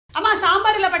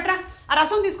సాంబార్ ఇలా పట్టరా, ఆ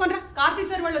రసం తీసుకొని రా, కార్తీ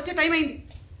సార్ వాళ్ళు వచ్చే టైం అయింది.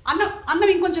 అన్నం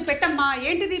ఇంకొంచెం పెట్టమ్మా,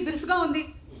 ఏంటిది బిరుసుగా ఉంది,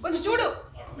 కొంచెం చూడు.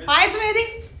 పాయసం ఏది?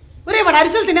 ఒరే వాడు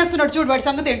అరిసెలు తినేస్తున్నాడు చూడు, వాడి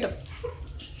సంగతి ఏంటో.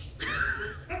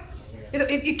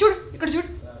 ఇది చూడు, ఇక్కడ చూడు,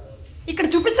 ఇక్కడ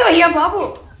చూపించు అయ్యా బాబు,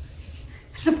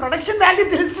 ప్రొడక్షన్ వాల్యూ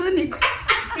తెలుస్తుంది నీకు.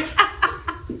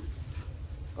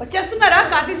 వచ్చేస్తున్నారా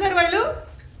కార్తీ సార్ వాళ్ళు?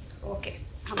 ఓకే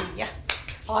అమ్మయ్యా,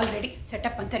 ఆల్రెడీ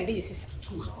సెటప్ అంతా రెడీ చేసేసాం.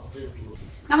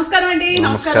 నమస్కారం అండి.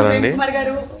 నమస్కారం ప్రేమ్ కుమార్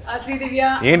గారు, శ్రీదివ్య.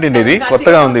 ఏంటండి ఇది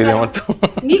కొత్తగా ఉంది? ఇది మొత్తం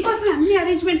మీకోసం అన్ని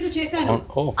అరేంజ్మెంట్స్ చేశాను.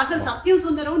 అసలు సత్యం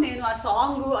సుందరం నేను ఆ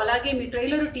సాంగ్ అలాగే మీ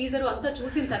ట్రైలర్ టీజర్ అంతా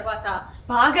చూసిన తర్వాత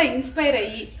బాగా ఇన్స్పైర్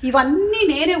అయ్యి ఇవన్నీ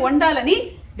నేనే వండాలని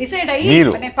డిసైడ్ అయ్యి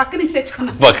నేను పక్క నుంచి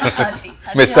తెచ్చుకున్నాను.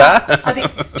 అది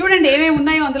చూడండి ఏమేమి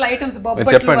ఉన్నాయో అందులో ఐటమ్స్: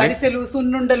 బొబ్బట్లు, అరిసెలు,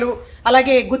 సున్నుండలు,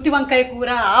 అలాగే గుత్తి వంకాయ కూర,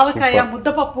 ఆవకాయ,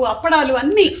 ముద్దపప్పు, అప్పడాలు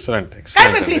అన్ని.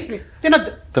 ప్లీజ్ ప్లీజ్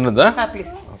తినొద్దు. తినొద్దా?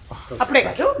 ప్లీజ్. అప్పుడే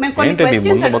కాదు, మేము కొన్ని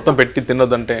క్వశ్చన్స్ మొత్తం పెట్టి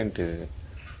తినొద్దు అంటే ఏంటి?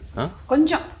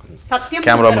 కొంచెం సత్యం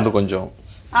కెమెరా ముందు కొంచెం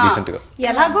డీసెంట్ గా.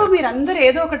 ఎలాగో మీరు అందరూ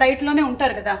ఏదో ఒక డైట్ లోనే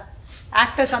ఉంటారు కదా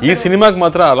యాక్టర్స్. ఈ సినిమాకి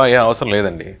మాత్రం అలా ఏ అవసరం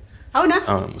లేదండి. అవునా?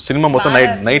 సినిమా మొత్తం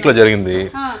నైట్ లో జరిగింది,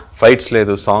 ఫైట్స్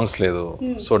లేదు, సాంగ్స్ లేదు,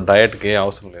 సో డయట్ కి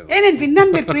అవసరం లేదు. నేను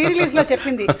విన్నాను మీరు ప్రీ రిలీజ్ లో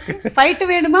చెప్పింది, ఫైట్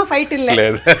వేడుమా ఫైట్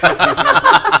లేదు,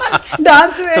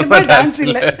 డాన్స్ వేడుమా డాన్స్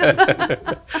ఇల్ల.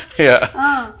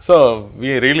 So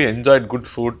we really enjoyed good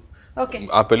food. Okay,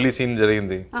 ఆ పెళ్లి సీన్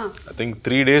జరిగింది. ఐ థింక్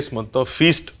 3 days మొత్తం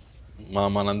ఫీస్ట్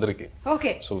మనందరికి.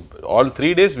 Okay, so all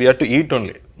 3 days we had to eat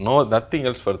only, no nothing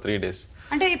else for 3 days.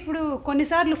 అంటే ఇప్పుడు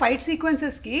కొన్నిసార్లు ఫైట్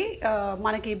సీక్వెన్సెస్ కి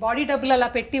మనకి బాడీ డబ్బులు అలా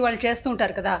పెట్టి వాళ్ళు చేస్తూ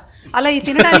ఉంటారు కదా, అలా ఈ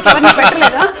తినడానికి ఎవరిని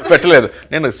పెట్టలేదా? పెట్టలేదు,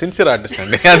 నేను సిన్సియర్ ఆర్టిస్ట్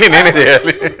అండి, అది నేనే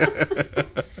చేయాలి.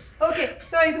 ఓకే,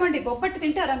 సో ఇదిగోండి బొబ్బట్టు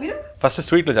తింటారా మీరు? ఫస్ట్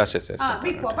స్వీట్ లో జాస్ట్ చేసేసి.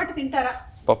 మీకు బొబ్బట్టు తింటారా?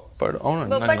 పప్పడు,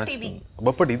 అవునండి నాకు నచ్చుతుంది.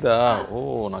 బొప్పటి ఇదా? ఓ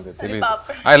నాకు తెలియదు.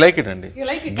 ఐ లైక్ ఇట్ అండి,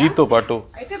 గీతో పాటు.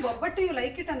 అయితే బొబ్బట్టు యు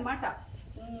లైక్ ఇట్ అన్నమాట.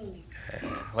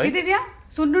 దివ్య,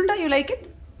 సున్నుండ యు లైక్ ఇట్?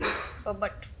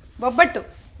 బొబ్బట్టు.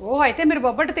 ఓ అయితే మీరు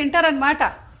బొబ్బట్టు తింటారనమాట.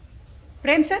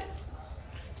 ప్రేమ్ సార్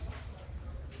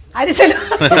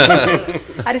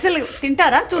అరిసెలు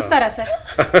తింటారా, చూస్తారా sir?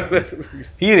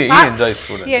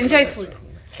 Enjoys food.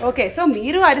 Okay, so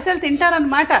మీరు అరిసెలు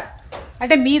తింటారనమాట.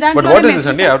 అంటే మీ దాంట్లో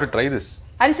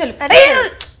అరిసెలు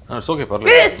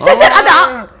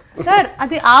సార్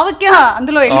అది ఆవక్య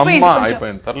అందులో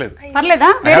అయిపోయింది.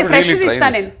 పర్లేదా? వేరే ఫ్రెష్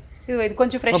ఇస్తాను నేను, ఇది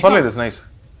కొంచెం ఫ్రెష్.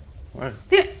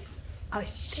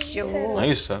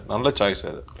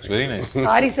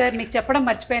 సారీ సార్, మీకు చెప్పడం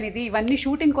మర్చిపోయాను, ఇది ఇవన్నీ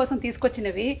షూటింగ్ కోసం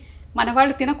తీసుకొచ్చినవి. మన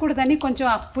వాళ్ళు తినకూడదని కొంచెం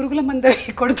ఆ పురుగుల మందు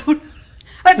కొడుతూ.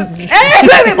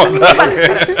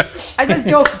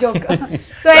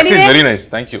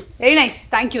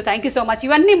 Thank you so much.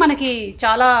 ఇవన్నీ మనకి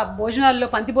చాలా భోజనాల్లో,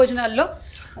 పంతి భోజనాల్లో.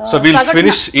 So we'll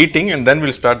finish eating and then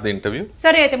we'll start the interview.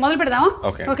 సరే అయితే మొదలు పెడదామా?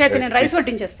 ఓకే అయితే నేను రైస్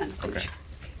వడ్డించేస్తాను.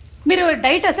 మీరు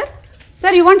డైటా sir?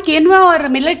 Sir you want కేన్వా are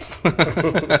millets?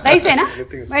 Rice ఏనా?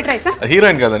 వైట్ రైసా?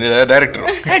 హీరోయిన్ కాదండి, డైరెక్టర్.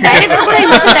 డైరెక్టర్ కూడా ఈ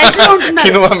మధ్య డైరెక్టర్ గా ఉంటున్నారు.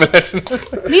 కేన్వా మిల్లెట్స్.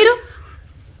 మీరు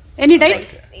ఎనీ డైట్?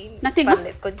 నథింగ్.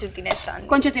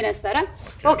 కొంచెం తినేస్తారా?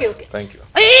 ఓకే ఓకే,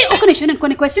 ఒక నిమిషం, నేను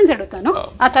కొన్ని క్వశ్చన్స్ అడుగుతాను,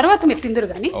 ఆ తర్వాత మీరు తిందురు.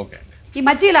 కానీ ఈ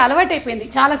మధ్య ఇలా అలవాటు అయిపోయింది,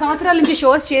 చాలా సంవత్సరాల నుంచి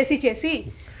షోస్ చేసి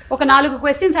ఒక 4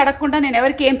 క్వశ్చన్స్ అడగకుండా నేను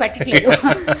ఎవరికి ఏం పెట్టట్లేదు.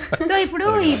 సో ఇప్పుడు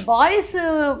ఈ బాయ్స్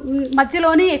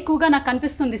మధ్యలోనే ఎక్కువగా నాకు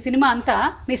కనిపిస్తుంది సినిమా అంతా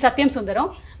మీ సత్యం సుందరం.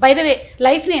 బై ద వే,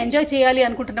 లైఫ్ని ఎంజాయ్ చేయాలి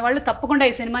అనుకుంటున్న వాళ్ళు తప్పకుండా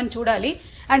ఈ సినిమాని చూడాలి.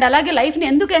 అండ్ అలాగే లైఫ్ని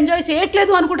ఎందుకు ఎంజాయ్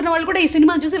చేయట్లేదు అనుకుంటున్న వాళ్ళు కూడా ఈ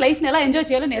సినిమాని చూసి లైఫ్ని ఎలా ఎంజాయ్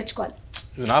చేయాలో నేర్చుకోవాలి.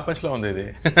 ఇది నా పంచ్ లో ఉంది, ఇది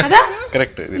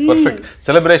కరెక్ట్, ఇది పర్ఫెక్ట్.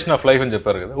 సెలబ్రేషన్ ఆఫ్ లైఫ్ అని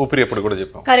చెప్పారు కదా, ఊపిరి ఎప్పుడు కూడా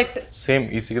చెప్పాం. కరెక్ట్, సేమ్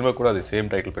ఈ సినిమా కూడా అది సేమ్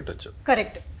టైటిల్ పెట్టొచ్చు.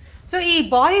 కరెక్ట్. సో ఈ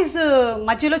బాయ్స్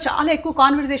మధ్యలో చాలా ఎక్కువ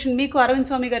కాన్వర్సేషన్ మీకు అరవింద్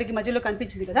స్వామి గారికి మధ్యలో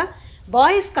కనిపించింది కదా.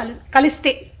 బాయ్స్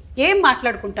కలిస్తే ఏం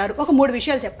మాట్లాడుకుంటారు? ఒక 3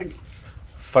 విషయాలు చెప్పండి.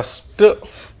 ఫస్ట్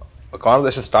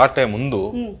కాన్వర్సేషన్ స్టార్ట్ అయ్యే ముందు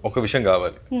ఒక విషయం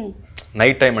కావాలి.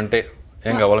 నైట్ టైం అంటే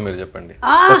ఏం కావాలో మీరు చెప్పండి.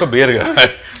 ఒక బేర్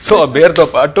కావాలి. సో ఆ బేర్ తో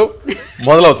పాటు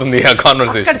మొదలవుతుంది ఆ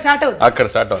కాన్వర్సేషన్, అక్కడ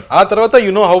స్టార్ట్ అవుతుంది. ఆ తర్వాత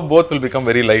you know how both will become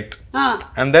very light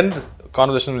and then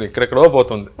conversation ఎక్కడెక్కడో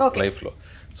పోతుంది లైఫ్ లో.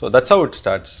 So that's how it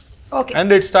starts.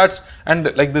 And it starts and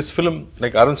like this film,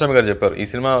 like Arun స్వామి గారు చెప్పారు, ఈ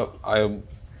సినిమా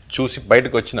చూసి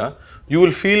బయటకు వచ్చిన you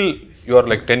will feel you are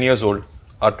like 10 years old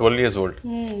or 12 years old,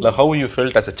 like how you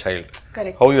felt as a child,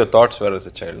 how your thoughts were as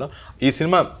a child, no? Ee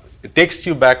cinema, it takes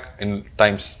you back in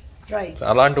times, right? So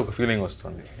అలాంటి ఒక feeling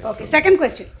వస్తుంది. Okay, second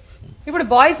question. ఇప్పుడు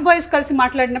boys కలిసి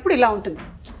మాట్లాడినప్పుడు ఇలా ఉంటుంది.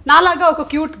 నాలాగా ఒక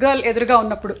క్యూట్ గర్ల్ ఎదురుగా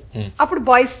ఉన్నప్పుడు అప్పుడు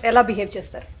బాయ్స్ ఎలా బిహేవ్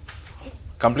చేస్తారు?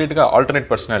 కంప్లీట్ గా ఆల్టర్నేట్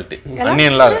పర్సనాలిటీ, అన్ని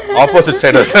లాగా ఆపోజిట్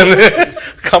సైడ్ వస్తుంది.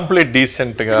 కంప్లీట్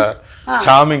డీసెంట్ గా,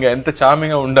 చార్మింగ్ గా, ఎంత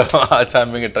చార్మింగ్ గా ఉండాలో ఆ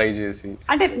చార్మింగ్ ట్రై చేసి.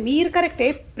 అంటే మీరు కరెక్టే,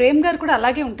 ప్రేమ్ గారు కూడా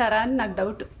అలాగే ఉంటారా అని నాకు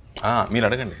డౌట్. మీరు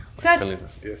అడగండి. Sir,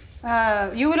 Yes.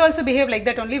 You will also behave like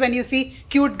that only when you see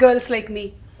cute girls like me.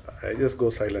 I just go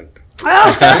silent.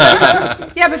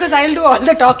 Yeah, because I'll do all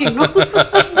the talking, no?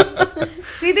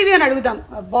 Sridevi అని అడుగుదాం.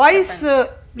 బాయ్స్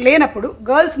లేనప్పుడు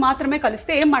గర్ల్స్ మాత్రమే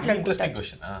కలిస్తే ఏం interesting మాట్లాడుకుంటారు?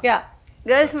 Question. Yeah,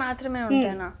 girls మాత్రమే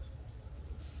ఉంటానా?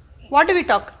 What do we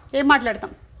talk? ఏం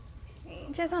మాట్లాడతాం? ఏం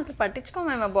చేసాం అసలు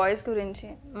పట్టించుకోమేమో బాయ్స్ గురించి.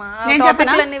 మా నేను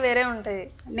చెప్పనా? టాపిక్లు అన్నీ వేరే ఉంటాయి.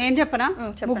 నేను చెప్పనా?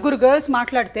 చెప్పండి. ముగ్గురు గర్ల్స్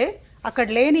మాట్లాడితే అక్కడ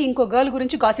లేని ఇంకో గర్ల్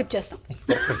గురించి గాసిప్ చేస్తాం.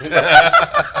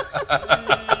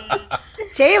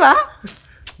 చేయవా?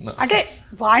 అంటే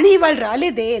వాణి వాళ్ళు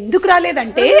రాలేదే, ఎందుకు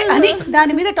రాలేదంటే అని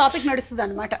దాని మీద టాపిక్ నడుస్తుంది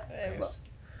అనమాట.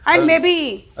 And maybe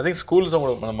I think schools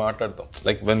మనం మాట్లాడతాం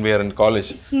like when we are in college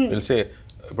తెలిసే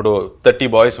ఇప్పుడు 30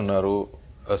 బాయ్స్ ఉన్నారు,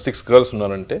 6 గర్ల్స్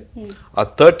ఉన్నారంటే ఆ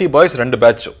 30 బాయ్స్ 2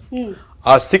 బ్యాచ్,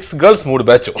 ఆ 6 గర్ల్స్ 3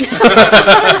 బ్యాచ్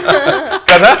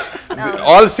కదా.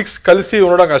 ఆల్ 6 కలిసి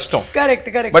ఉండడం కష్టం. Correct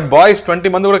correct. బట్ బాయ్స్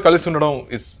 20 మంది కూడా కలిసి ఉండడం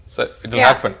ఇట్ విల్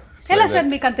హ్యాపెన్. ఎలా సార్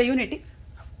మీకు అంత యూనిటీ?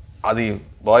 అది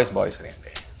బాయ్స్ అని అండి.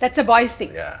 That's a boys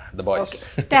thing. Yeah, the boys.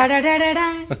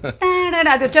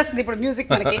 అది వచ్చేస్తుంది ఇప్పుడు మ్యూజిక్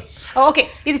మనకి. ఓకే,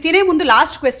 ఇది తినే ముందు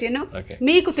లాస్ట్ క్వశ్చన్. Okay.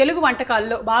 మీకు తెలుగు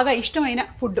వంటకాల్లో బాగా ఇష్టమైన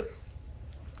ఫుడ్?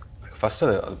 ఫస్ట్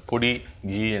అది పొడి,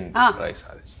 ఘీ అండ్ రైస్.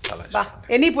 అది చాలా బా,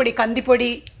 ఇష్టం. ఎనీ పొడి, కంది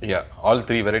పొడి? Yeah, all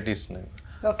 3 varieties.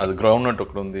 అది గ్రౌండ్ నట్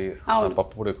ఒకటి ఉంది,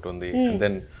 పప్పు పొడి ఒకటి ఉంది, అండ్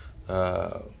దెన్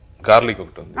గార్లిక్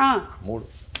ఒకటి ఉంది. 3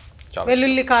 చాలా.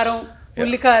 వెల్లుల్లి కారం,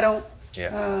 ఉల్లి కారం,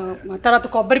 తర్వాత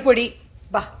కొబ్బరి పొడి.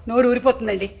 బా, నోరు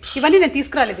ఊరిపోతుందండి. ఇవన్నీ నేను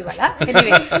తీసుకురాలేదు ఇవాళ.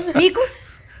 Anyway, మీకు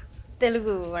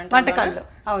తెలుగు వంటకాల్లో?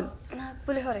 అవును, నాకు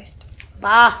పులిహోర ఇష్టం.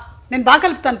 బా, నేను బాగా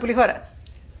కలుపుతాను పులిహోర.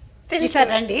 ఈసారి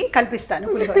రండి, కల్పిస్తాను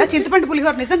పులిహోర. చింతపండు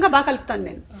పులిహోర నిజంగా బాగా కలుపుతాను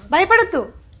నేను. భయపడద్దు,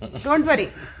 డోంట్ వరీ.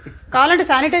 కావాలంటే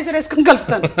శానిటైజర్ వేసుకుని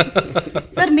కలుపుతాను.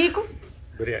 సార్ మీకు?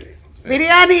 Biryani.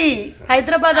 బిర్యానీ.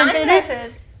 హైదరాబాద్ అంటేనే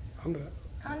సార్ Andhra.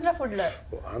 ఆంధ్ర ఫుడ్ లో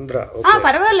Andhra. Okay.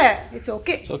 పర్వాలే, it's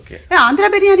okay. Okay. Andhra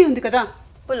biryani ఉంది కదా.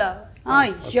 పులావ్.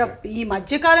 ఈ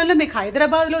మధ్య కాలంలో మీకు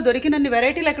హైదరాబాద్ లో దొరికినన్ని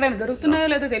వెరైటీలు ఎక్కడైనా దొరుకుతున్నాయో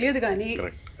లేదో తెలియదు కానీ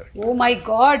ఓ మై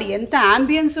గాడ్, ఎంత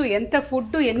అంబియన్స్, ఎంత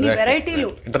ఫుడ్, ఎన్ని వెరైటీలు.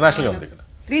 ఇంటర్నేషనల్ ఉంది ఇక్కడ.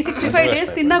 365 days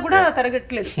తిన్నా కూడా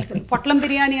తరగట్లేదు. పొట్లం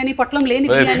బిర్యానీ అని, పొట్లం లేని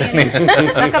బిర్యానీ అని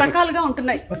రకరకాలుగా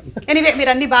ఉంటున్నాయి. ఎనీవే,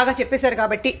 మీరు అన్ని బాగా చెప్పేశారు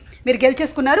కాబట్టి మీరు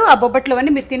గెలిచేసుకున్నారు. ఆ బొబ్బట్లు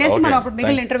అన్నీ మీరు తినేసి మనం అప్పుడు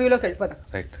మిగిలిన ఇంటర్వ్యూలోకి వెళ్ళిపోదాం.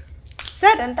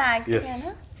 సార్, అంతా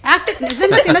యాక్టివ్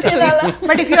నిజంగా తినొచ్చు,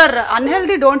 but if you are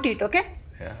unhealthy don't eat. Okay,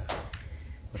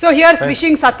 so here's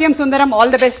wishing Satyam Sundaram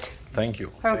all the best. Thank you.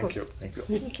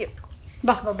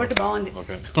 బా, బొబ్బట్టు బాగుంది.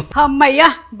 అమ్మయ్యా,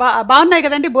 బాగున్నాయి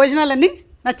కదండి భోజనాలన్నీ?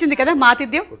 నచ్చింది కదా మా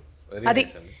ఆతిథ్యం? అది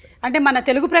అంటే మన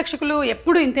తెలుగు ప్రేక్షకులు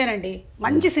ఎప్పుడు ఇంతేనండి.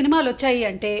 మంచి సినిమాలు వచ్చాయి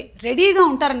అంటే రెడీగా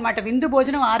ఉంటారనమాట, విందు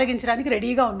భోజనం ఆరగించడానికి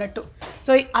రెడీగా ఉన్నట్టు.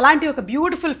 సో అలాంటి ఒక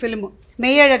బ్యూటిఫుల్ ఫిల్మ్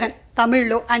మేయడగన్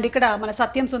తమిళ్లో, అండ్ ఇక్కడ మన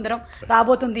సత్యం సుందరం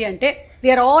రాబోతుంది అంటే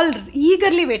we are all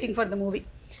eagerly waiting for the movie.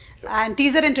 And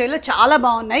teaser and trailer చాలా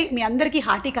బాగున్నాయి. మీ అందరికీ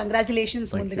హార్టీ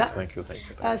కంగ్రాచులేషన్స్ ముందుగా.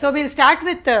 So we'll start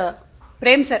with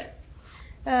Prem sir.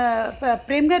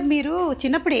 Prem గారు, మీరు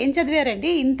చిన్నప్పుడు ఏం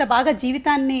చదివారండి? ఇంత బాగా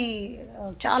జీవితాన్ని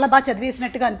చాలా బాగా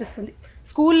చదివేసినట్టుగా అనిపిస్తుంది.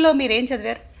 స్కూల్లో మీరు ఏం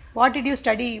చదివారు? What did you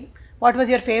study? What was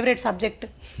your favourite subject?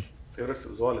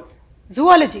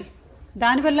 Zoology.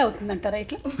 దానివల్ల అవుతుందంటారా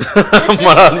ఇట్లా?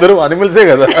 అందరూ అనిమల్సే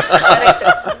కదా.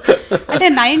 అంటే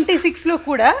 96లో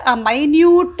కూడా ఆ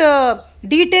మైన్యూట్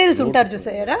డీటెయిల్స్ ఉంటారు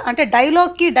చూసారా, అంటే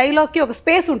డైలాగ్కి ఒక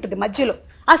స్పేస్ ఉంటుంది మధ్యలో.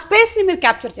 ఆ స్పేస్ని మీరు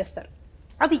క్యాప్చర్ చేస్తారు.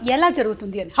 అది ఎలా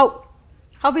జరుగుతుంది అని?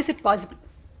 How is it possible?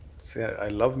 See, I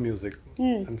love music,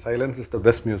 and silence is the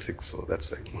best music, so that's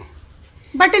why.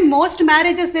 But in most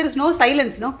marriages, there is no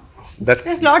silence, no?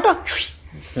 There's lot of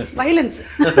violence.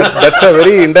 That's a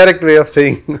very indirect way of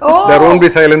saying there won't be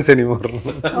silence anymore.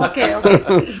 Okay.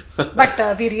 But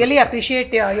we really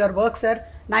appreciate your work, sir.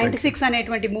 96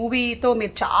 అనేటువంటి మూవీతో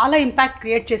మీరు చాలా impact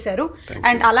create చేశారు.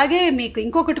 And అలాగే మీకు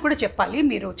ఇంకొకటి కూడా చెప్పాలి,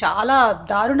 మీరు చాలా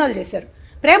దారుణాలు చేశారు.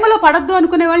 ప్రేమలో పడద్దు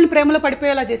అనుకునే వాళ్ళని ప్రేమలో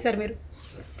పడిపోయేలా చేశారు మీరు.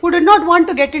 Who did not want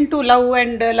to get into love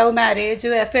and love marriage,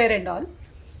 affair and all.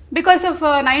 Because of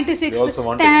 96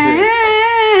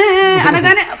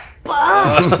 అనగానే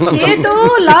ఏదో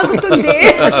లాగుతుంది,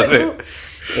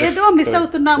 ఏదో మిస్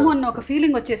అవుతున్నాము అన్న ఒక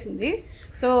ఫీలింగ్ వచ్చేసింది.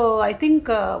 So I think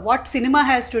what cinema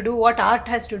has to do, what art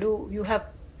has to do, you have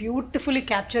beautifully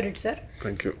capture it, sir.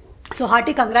 Thank you. So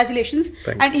hearty congratulations.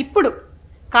 And ఇప్పుడు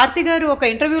కార్తీ గారు ఒక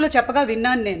ఇంటర్వ్యూలో చెప్పగా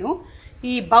విన్నాను నేను,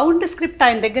 ఈ బౌండ్ స్క్రిప్ట్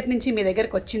ఆయన దగ్గర నుంచి మీ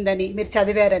దగ్గరకు వచ్చిందని, మీరు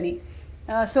చదివారని.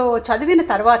 సో చదివిన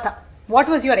తర్వాత what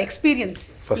was your experience?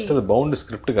 First అది బౌండ్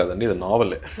స్క్రిప్ట్ కాదండి, ఇది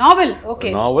నావెల్. ఓకే.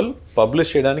 నావెల్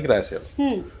పబ్లిష్ చేయడానికి రాశారు.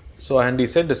 సో అండ్ ఈ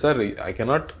said, sir I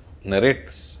cannot narrate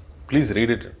this, please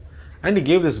read it. And ఈ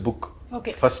gave this book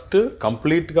okay first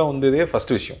కంప్లీట్గా ఉండేదే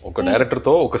ఫస్ట్ విషయం. ఒక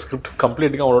డైరెక్టర్తో ఒక స్క్రిప్ట్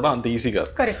కంప్లీట్గా ఉండడం అంత ఈజీ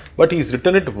కాదు. Correct. But is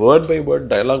return it word by word,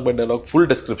 dialogue by dialogue, full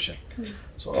description.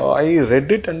 So I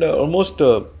read it and almost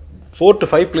 4 to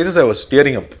 5 places I was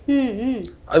tearing up.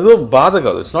 అదో బాధ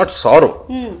కాదు, it's not sorrow.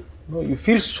 You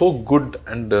feel so good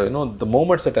and the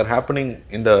moments that are happening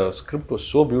in the script was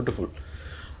so beautiful.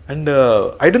 And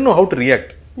I didn't know how to react.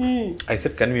 I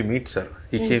said, can we meet, sir?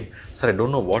 He came, sir, I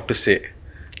don't know what to say,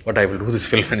 but I will do this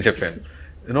film in Japan.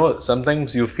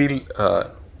 Sometimes you feel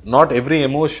not every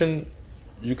emotion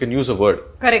you can use a word.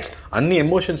 Correct. అన్ని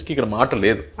ఎమోషన్స్కి ఇక్కడ మాట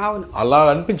లేదు. అవును. అలా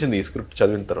అనిపించింది ఈ script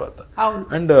చదివిన తర్వాత. అవును.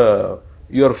 And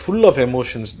you are full of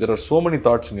emotions, there are so many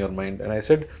thoughts in your mind, and I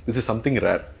said, this is something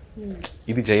rare.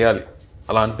 ఇది చేయాలి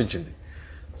అలా అనిపించింది.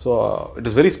 So it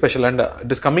is very special and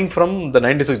it is coming from the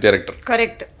 96 director.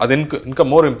 Correct. అది ఇంకా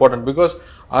more important because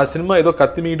ఆ cinema ఏదో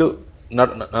కత్తిమీడు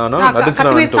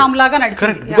నటించడం.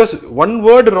 Correct, because one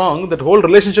word wrong, that whole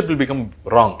relationship will become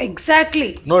wrong. Exactly.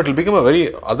 No, it will become a very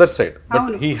other side, but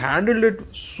he handled it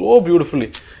so beautifully.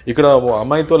 ఇక్కడ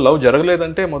అమ్మాయితో love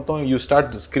జరగలేదంటే మొత్తం you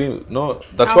start scream,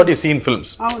 that's what you see in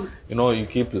films. You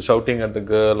keep shouting at the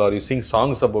girl or you sing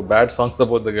songs about bad songs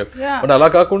about the girl. But అలా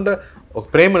కాకుండా ఒక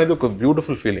ప్రేమ అనేది ఒక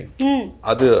beautiful feeling.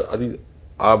 అది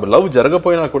ఆ లవ్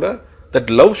జరగపోయినా కూడా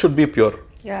that love should be pure.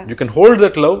 You can hold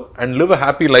that love and live a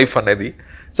happy life anedi.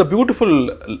 It's a beautiful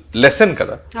lesson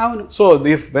kada. So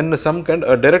when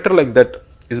a director like that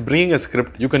is bringing a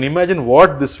script, you can imagine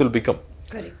what this will become.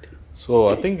 Correct. So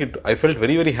I think I felt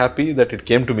very, very happy that it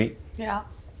came to me. Yeah.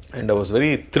 And I was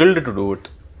very thrilled to do it.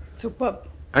 Superb.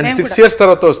 And 6 years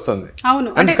tarvata vastundi.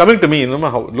 And it's coming to me,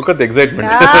 look at the excitement.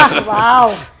 Wow.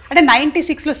 అంటే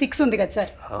 96లో 6 ఉంది కదా sir,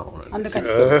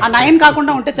 అందుకని ఆ 9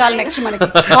 కాకుండా ఉంటే చాలు next మనకి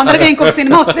తొందరగా ఇంకొక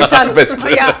సినిమా వస్తే చాలు.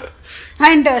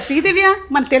 అండ్ శ్రీదివ్య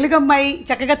మన తెలుగు అమ్మాయి,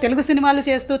 చక్కగా తెలుగు సినిమాలు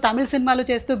చేస్తూ తమిళ సినిమాలు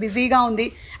చేస్తూ బిజీగా ఉంది.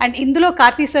 అండ్ ఇందులో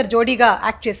కార్తీ సార్ జోడీగా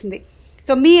యాక్ట్ చేసింది.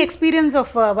 So me experience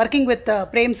of working with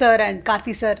Prem sir and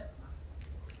Karthi sir?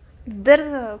 ఇద్దరు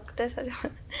ఒకటే సార్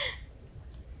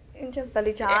ఏం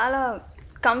చెప్పాలి, చాలా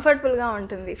కంఫర్టబుల్గా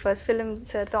ఉంటుంది. ఫస్ట్ ఫిలిం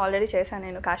సార్తో ఆల్రెడీ చేశాను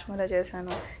నేను, కాశ్మీర్లో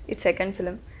చేశాను. ఇది సెకండ్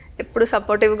ఫిలిం. ఎప్పుడు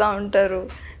సపోర్టివ్గా ఉంటారు.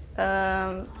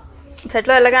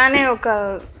 సెట్లో వెళ్ళగానే ఒక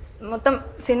మొత్తం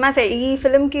సినిమాస్ ఈ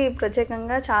ఫిలింకి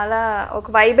ప్రత్యేకంగా చాలా ఒక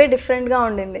వైబే డిఫరెంట్గా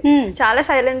ఉండింది. చాలా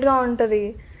సైలెంట్గా ఉంటుంది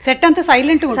సెట్, అంతా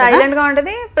సైలెంట్గా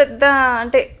ఉంటుంది. పెద్ద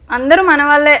అంటే అందరూ మన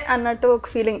వాళ్ళే అన్నట్టు ఒక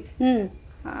ఫీలింగ్.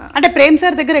 అంటే ప్రేమ్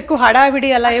సార్ దగ్గర ఎక్కువ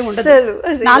హడావిడి అలా ఏమి ఉండదు.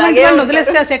 నాలుగు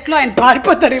వదిలేస్తే ఆ సెట్లో ఆయన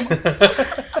పారిపోతారేమో.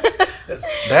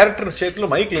 డైరెక్టర్ చేతిలో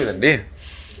మైక్ లేదండి.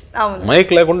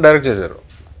 మైక్ లేకుండా డైరెక్ట్ చేశారు,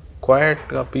 క్వైట్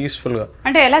గా, పీస్ఫుల్ గా.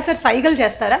 అంటే ఎలా సార్, సైగల్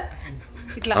చేస్తారా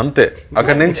ఇట్లా? అంతే,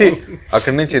 అక్కడి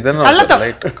నుంచి ఏదైనా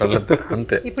లైట్ కళ్ళతో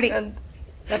అంతే.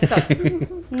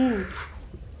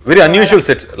 Very unusual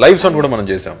sets. Live sound కూడా మనం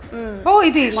చేసాం.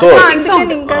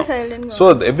 So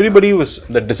everybody was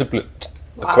that discipline.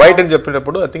 Quiet అని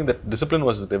చెప్పేటప్పుడు I think that discipline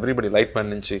was with everybody. Light man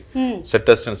నుంచి సెట్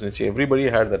అసిస్టెంట్స్ నుంచి ఎవ్రీబడి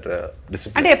హ్యాడ్ దట్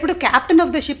డిసిప్లిన్. అంటే ఎప్పుడు కెప్టెన్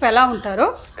ఆఫ్ ద షిప్ ఎలా ఉంటారో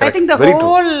I think the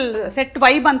whole set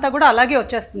vibe అంతా కూడా అలాగే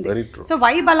వచ్చేస్తుంది. సో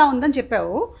వైబ్ అలా ఉందని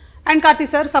చెప్పావు. అండ్ కార్తీ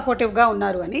సార్ సపోర్టివ్ గా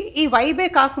ఉన్నారు అని. ఈ వైబే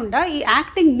కాకుండా ఈ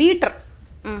యాక్టింగ్ మీటర్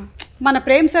మన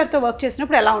ప్రేమ్ సార్తో వర్క్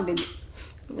చేసినప్పుడు ఎలా ఉండింది?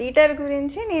 మీటర్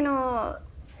గురించి నేను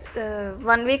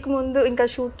 1 week ముందు ఇంకా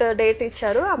షూట్ డేట్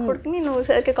ఇచ్చారు. అప్పటికి నేను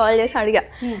సార్కి కాల్ చేసి అడిగా,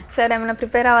 సార్ ఏమైనా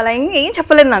ప్రిపేర్ అవ్వాలా? ఏం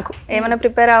చెప్పలేదు నాకు. ఏమైనా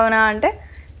ప్రిపేర్ అవ్వనా అంటే,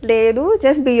 లేదు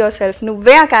జస్ట్ బీ యువర్ సెల్ఫ్,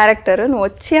 నువ్వే ఆ క్యారెక్టర్, నువ్వు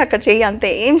వచ్చి అక్కడ చెయ్యి, అంతే,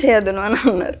 ఏం చేయొద్దు నువ్వు అని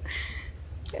అన్నారు.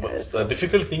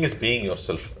 Difficult thing is being your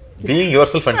self. Being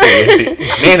your self అంటే ఏంటి,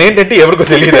 నేనేంటంటే ఎవరికో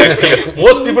తెలియదు.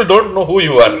 Most people don't know who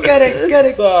you are.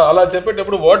 So అలా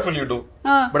చెప్పేటప్పుడు what will you do?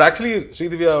 But actually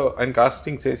Sridivya ఆయన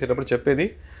కాస్టింగ్ చేసేటప్పుడు చెప్పేది,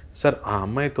 సార్ ఆ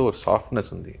అమ్మాయితో సాఫ్ట్నెస్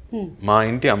ఉంది, మా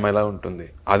ఇంటి అమ్మాయిలా ఉంటుంది,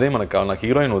 అదే మనకు కావాలి, నాకు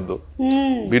హీరోయిన్ వద్దు.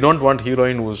 We don't want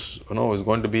heroine who's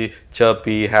going to be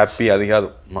చర్పీ happy, అది కాదు,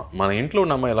 మన ఇంట్లో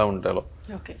ఉన్న అమ్మాయి ఎలా ఉంటాలో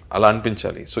అలా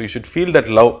అనిపించాలి. So you should feel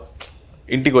that love.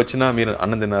 ఇంటికి వచ్చినా మీరు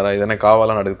అన్నం తిన్నారా, ఏదైనా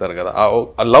కావాలని అడుగుతారు కదా,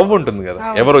 ఆ లవ్ ఉంటుంది కదా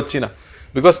ఎవరు వచ్చినా.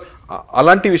 బికాస్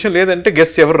అలాంటి విషయం లేదంటే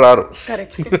గెస్ట్ ఎవరు రారు.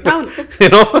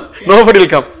 నోబడీ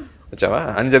విల్ కమ్, వచ్చావా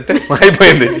అని చెప్తే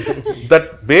అయిపోయింది. That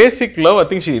basic love I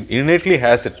think she ఇన్నెట్లీ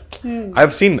has it. I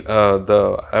have seen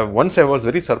once I was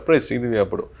very surprise Sridevi.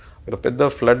 అప్పుడు ఇక్కడ పెద్ద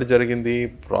ఫ్లడ్ జరిగింది,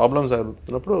 ప్రాబ్లమ్స్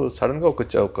జరుగుతున్నప్పుడు సడన్గా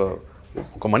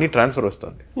ఒక మనీ ట్రాన్స్ఫర్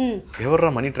వస్తుంది. ఎవర్రా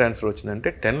మనీ ట్రాన్స్ఫర్ వచ్చిందంటే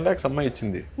 10 lakhs అమ్మాయి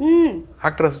ఇచ్చింది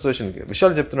యాక్టర్ అసోసియేషన్కి.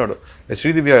 విషయాలు చెప్తున్నాడు,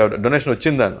 శ్రీదివ్య డొనేషన్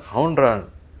వచ్చిందా? అవునరా,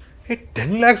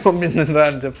 10 lakhs పంపించిందిరా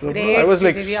అని చెప్తారు. I was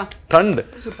like stunned.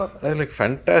 I was like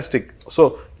fantastic. So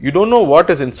you don't know what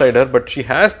is inside her, but she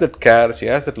has that care, she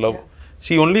has that love.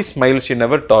 She only smiles, she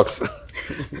never talks.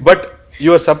 But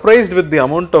you are surprised with the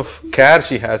amount of care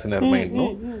she has in her mind, no?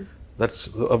 That's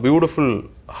a beautiful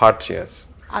heart she has.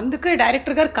 అందుకే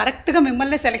director గారు కరెక్ట్గా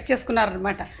మిమ్మల్ని select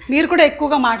చేసుకున్నారనమాట. మీరు కూడా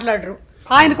ఎక్కువగా మాట్లాడరు,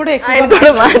 ఆయన కూడా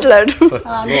ఎక్కువగా మాట్లాడు.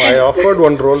 No, I offered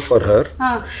one role for her.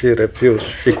 She refused.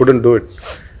 She couldn't do it.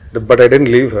 But I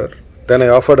didn't leave her. Then I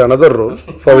offered another role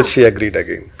for which she agreed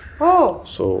again.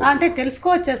 So అంటే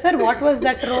తెలుసుకోవచ్చా sir, what was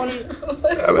that role?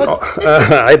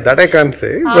 That I can't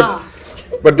say.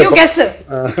 But you guess.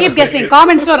 Keep guessing.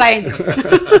 Comments lo రాయండి.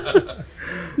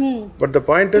 But the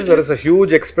point is, there is a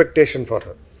huge expectation for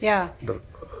her. Yeah.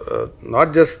 Not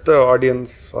just the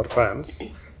audience or fans,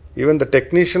 even the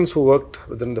technicians who worked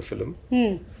within the film,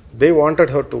 they wanted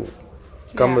her to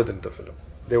come within the film.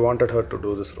 They wanted her to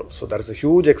do this role. So there is a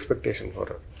huge expectation for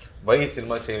her. Why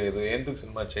cinema చేయలేదు, ఎందుకు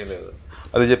cinema చేయలేదు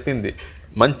అది చెప్పింది.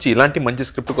 ఇలాంటి మంచి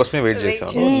script కోసమే wait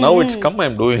చేశాను. Now it's come,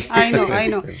 I'm doing. I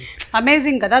know.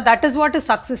 Amazing కదా. That is what is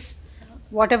success.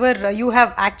 Whatever you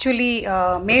have actually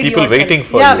made people yourself. waiting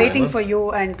for you. Waiting for you,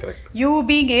 and Correct. you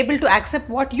being able to accept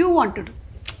what you want to do.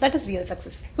 That is real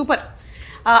success. Super.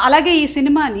 అలాగే ఈ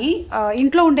సినిమాని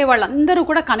ఇంట్లో ఉండే వాళ్ళందరూ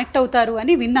కూడా connect అవుతారు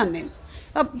అని విన్నాను నేను.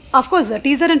 Of course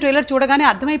teaser and trailer చూడగానే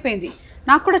అర్థమైపోయింది.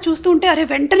 నాకు కూడా చూస్తూ ఉంటే అరే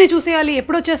వెంటనే చూసేయాలి,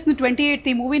 ఎప్పుడో చేస్తుంది 28th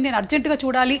ఈ మూవీ, నేను అర్జెంటుగా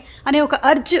చూడాలి అనే ఒక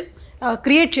అర్జ్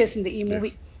క్రియేట్ చేసింది ఈ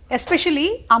మూవీ. ఎస్పెషలీ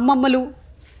అమ్మమ్మలు,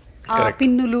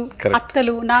 పిన్నులు,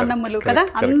 అత్తలు, నాన్నమ్మలు కదా,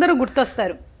 అందరూ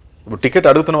గుర్తొస్తారు. టికెట్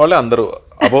అడుగుతున్న వాళ్ళే అందరూ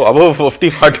అబౌవ్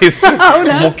 50-40s,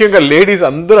 ముఖ్యంగా లేడీస్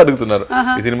అందరూ అడుగుతున్నారు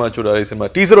ఈ సినిమా చూడాలి. ఈ సినిమా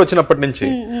టీజర్ వచ్చినప్పటి నుంచి,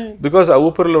 బికాస్ ఆ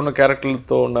ఊపిరిలో ఉన్న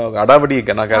క్యారెక్టర్లతో ఉన్న అడాబడి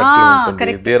నా క్యారెక్టర్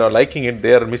ఉంటుంది. They are liking it,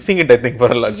 they are missing it, I think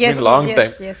for long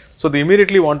time. So they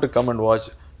immediately want to come and watch.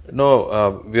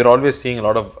 We are always seeing a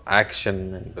lot of action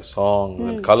and song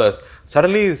and colors.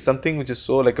 Suddenly something which is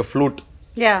so like a flute,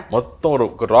 మొత్తం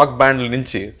ఒక rock band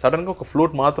నుంచి sudden గా ఒక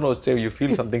flute మాత్రం వచ్చే, you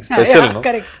feel something special.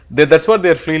 That's what they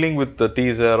are feeling with the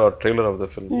teaser are trailer of the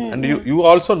film. And you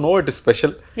also no it is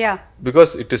special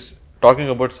because it is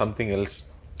talking about something else.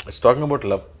 It's talking about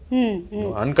love,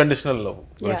 unconditional love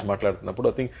గురించి మాట్లాడుతున్నప్పుడు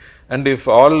I think. And if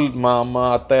all మా అమ్మ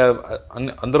అత్తయ్య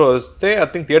అందరూ వస్తే I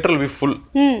think theatre will be full.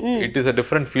 It is a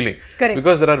different feeling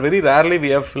because there are very rarely we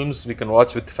have films we can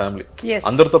watch with family.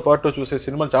 అందరితో పాటు చూసే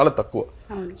సినిమాలు చాలా తక్కువ.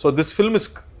 So this film is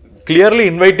clearly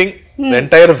inviting the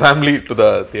entire family to the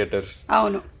theatres.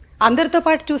 అవును, అందరితో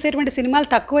పాటు చూసేటువంటి సినిమాలు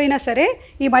తక్కువైనా సరే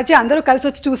ఈ మధ్య అందరూ కలిసి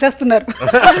వచ్చి చూసేస్తున్నారు.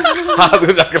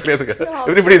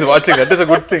 Everybody is watching. That is a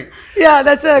good thing. Yeah,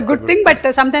 that's a good thing, but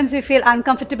sometimes we feel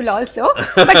uncomfortable also.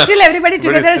 But still everybody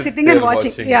together sitting and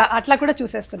watching. Yeah, అట్లా కూడా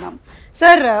చూసేస్తున్నాం.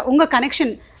 Sir, ఉంగ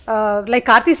connection like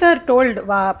Karthi sir told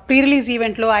pre-release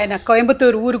ఈవెంట్లో ఆయన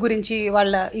కోయంబత్తూరు ఊరు గురించి,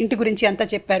 వాళ్ళ ఇంటి గురించి అంతా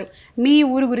చెప్పారు. మీ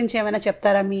ఊరు గురించి ఏమైనా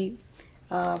చెప్తారా, మీ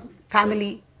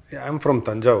family? Yeah, I'm from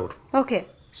Tanjavur. Okay.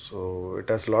 So it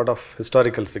has a lot of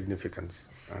historical significance,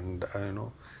 and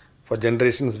for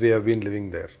generations we have been living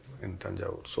there in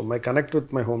Tanjavur. So my connect with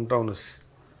my hometown is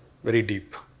very deep.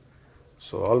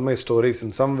 So all my stories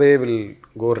in some way will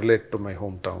go relate to my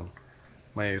hometown,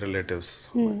 my relatives,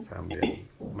 my family,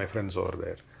 and my friends over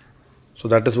there. So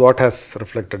that is what has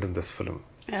reflected in this film.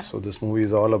 Yeah. So this movie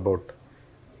is all about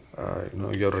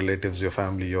your relatives, your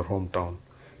family, your hometown,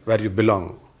 where you belong.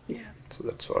 Yeah. So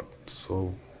that's what. So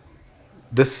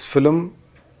this film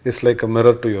is like a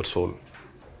mirror to your soul,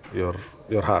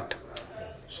 your heart.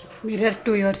 Mirror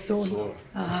to your soul.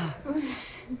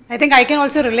 I think I can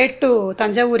also relate to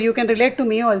Tanjavur. You can relate to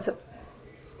me also.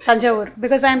 Tanjavur,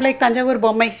 because I am like Tanjavur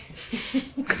Bommai.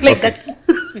 Like that.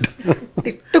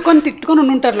 తిట్టుకొని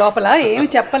ఉంటారు లోపల, ఏమి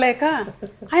చెప్పలేక.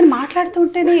 ఆయన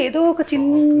మాట్లాడుతుంటేనే ఏదో ఒక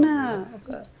చిన్న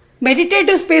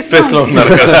meditative స్పేస్లో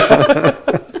ఉన్నారు కదా.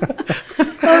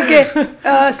 ఓకే,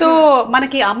 సో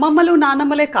మనకి అమ్మమ్మలు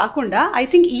నాన్నమ్మలే కాకుండా ఐ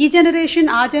థింక్ ఈ జనరేషన్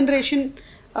ఆ జనరేషన్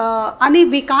అని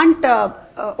వీ కాంట్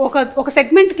ఒక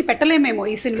సెగ్మెంట్కి పెట్టలేమేమో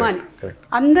ఈ సినిమాని.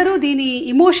 అందరూ దీని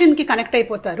ఇమోషన్కి కనెక్ట్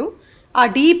అయిపోతారు. ఆ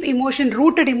డీప్ ఇమోషన్,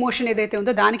 రూటెడ్ ఇమోషన్ ఏదైతే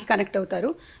ఉందో దానికి కనెక్ట్ అవుతారు.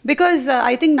 బికాజ్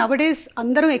ఐ థింక్ నవడేస్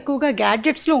అందరం ఎక్కువగా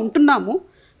గ్యాడ్జెట్స్లో ఉంటున్నాము,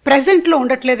 ప్రెజెంట్లో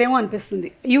ఉండట్లేదేమో అనిపిస్తుంది.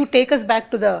 You take us back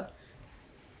to the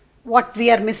what we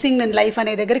are missing in life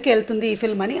అనే దగ్గరికి వెళ్తుంది ఈ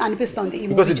ఫిల్మ్ అని అనిపిస్తుంది.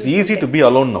 Because it's easy to be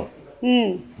alone now.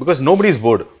 Because nobody is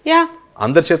bored. Yeah.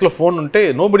 అందరి చేతిలో ఫోన్ ఉంటే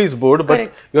nobody is bored, but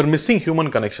you are missing human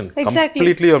connection.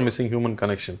 Completely you are missing human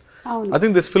connection. I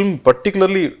think this film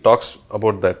particularly talks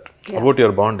about that, about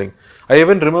your bonding. I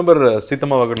even remember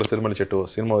Sitama Vagadlo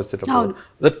cinema వచ్చేటప్పుడు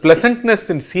that pleasantness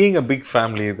in seeing a big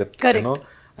family, that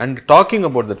and talking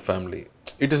about that family.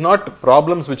 It is not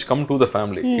problems which come to the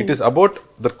family. It is about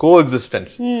the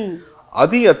coexistence.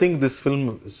 Adi, I think this film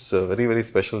is very, very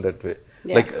special that way.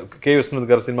 Like K. Viswanath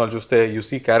garu cinema chuste, you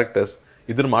see characters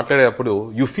ఇద్దరు మాట్లాడేటప్పుడు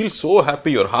you feel so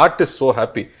happy, your heart is so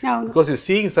happy because you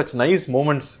seeing such nice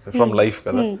moments from life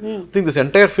కదా. I think this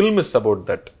entire film is about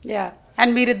that.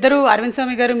 And మీరిద్దరు అరవింద్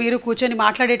స్వామి గారు మీరు కూర్చొని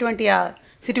మాట్లాడేటువంటి ఆ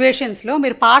situations లో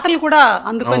మీరు పాటలు కూడా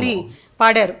అందుకొని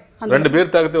పాడారు. 2 బీర్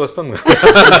తాగితే వస్తుంది,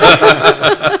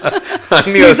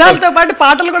 నిజాలతో పాటు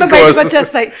పాటలు కూడా బయటకు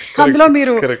వచ్చేస్తాయి. అందులో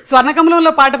మీరు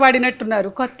స్వర్ణకమలంలో పాట పాడినట్టున్నారు,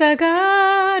 కొత్తగా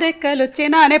రెక్కలు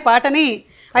వచ్చేనా అనే పాటని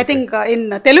I think in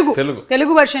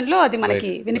Telugu version లో అది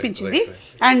మనకి వినిపించింది.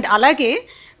 అండ్ అలాగే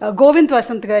గోవింద్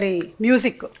వసంత్ గారి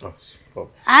music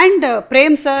and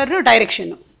Prem sir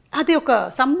direction, అది ఒక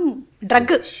సమ్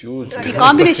డ్రగ్ ఈ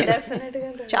కాంబినేషన్.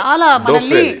 చాలా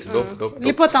మనల్ని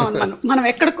వెళ్ళిపోతాం మనం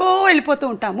ఎక్కడికో వెళ్ళిపోతూ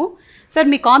ఉంటాము. సార్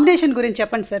మీ కాంబినేషన్ గురించి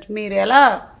చెప్పండి సార్. మీరు ఎలా,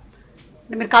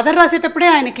 మీరు కథ రాసేటప్పుడే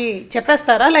ఆయనకి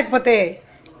చెప్పేస్తారా లేకపోతే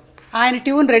ఆయన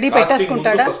tune ready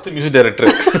పెట్టేసుకుంటాడా? Music director.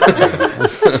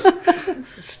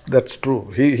 That's true.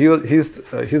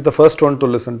 He's the first one to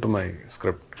listen to my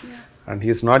script, and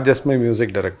he's not just my music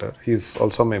director. He's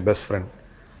also my best friend,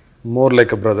 more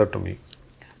like a brother to me.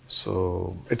 So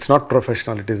it's not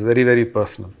professional. It is very, very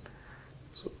personal.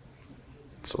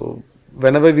 So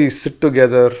whenever we sit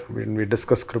together, when we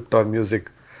discuss script or music,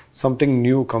 something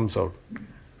new comes out,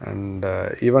 and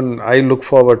even I look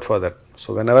forward for that. So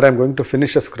whenever I'm going to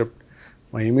finish a script,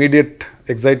 my immediate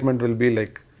excitement will be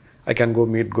like, I can go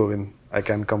meet Govind, I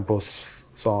can compose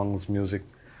songs, music.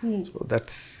 So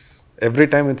that's every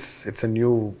time it's a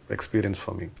new experience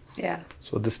for me.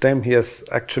 So this time he has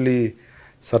actually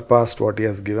surpassed what he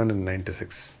has given in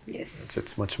 96. Yes,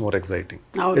 it's much more exciting.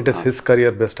 It is his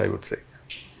career best, I would say.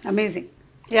 Amazing.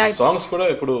 Songs kuda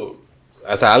ippudu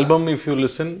as an album if you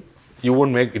listen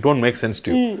it won't make sense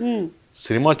to you.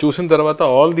 Cinema chusin tarvata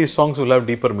all these songs will have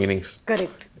deeper meanings.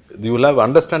 Correct. You will have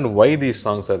understand why these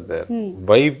songs are there,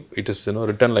 why it is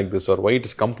written like this or why it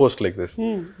is composed like this.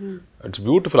 It's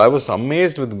beautiful. I was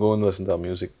amazed with Govind Vasantha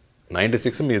music.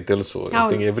 96 meer telusu. I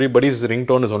think everybody's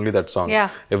ringtone is only that song.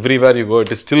 Everywhere you go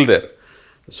it is still there.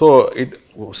 So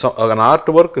an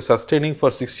artwork sustaining for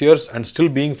 6 years and still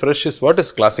being fresh is what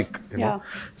is classic, you know.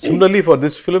 Similarly for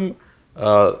this film,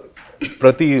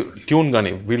 ప్రతి tune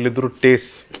కానీ వీళ్ళిద్దరు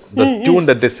taste the tune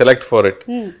that they select for it,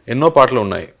 ఎన్నో పాటలు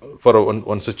ఉన్నాయి for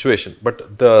one situation, but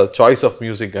the choice of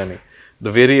music కానీ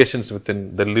the variations with in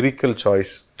the lyrical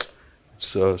choice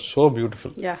so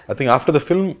beautiful. I think after the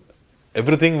film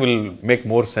everything will make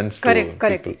more sense to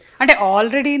people. అంటే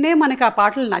ఆల్రెడీనే మనకి ఆ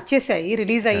పాటలు నచ్చేసాయి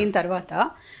release అయిన తర్వాత,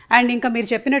 అండ్ ఇంకా మీరు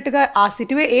చెప్పినట్టుగా ఆ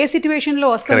ఏ సిచ్యువేషన్లో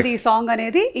వస్తుంది ఈ సాంగ్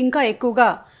అనేది ఇంకా ఎక్కువగా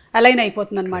అలైన్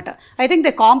అయిపోతుంది అనమాట. I think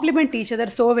they complement each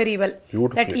other so very well.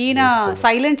 That ఈయన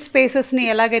సైలెంట్ స్పేసెస్ని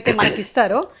ఎలాగైతే మనకి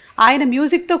ఇస్తారో ఆయన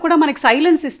మ్యూజిక్తో కూడా మనకి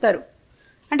సైలెన్స్ ఇస్తారు.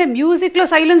 అంటే మ్యూజిక్లో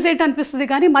సైలెన్స్ ఏంటి అనిపిస్తుంది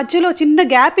కానీ మధ్యలో చిన్న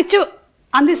గ్యాప్ ఇచ్చు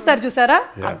అందిస్తారు చూసారా,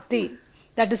 అది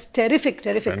that is terrific.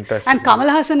 And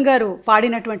Kamal Haasan గారు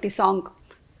పాడినటువంటి సాంగ్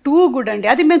టూ గుడ్ అండి.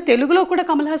 అది మేము తెలుగులో కూడా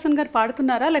కమల్ హాసన్ గారు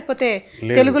పాడుతున్నారా లేకపోతే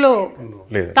తెలుగులో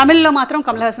తమిళ్లో మాత్రం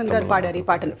కమల్ హాసన్ గారు పాడారు ఈ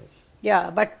పాటలు?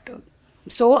 But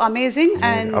so amazing.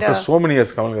 And after so many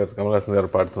years Kamal Hassan garu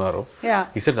paadtunnaru,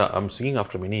 he said I'm singing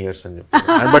after many years and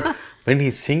but when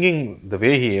he's singing the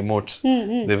way he emotes,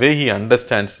 the way he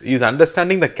understands, he's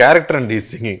understanding the character and he's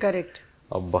singing. Correct.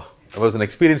 Abba, it was an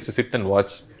experience to sit and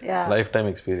watch. Lifetime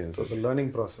experience. It was a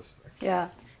learning process.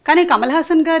 కానీ కమల్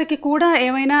హాసన్ గారికి కూడా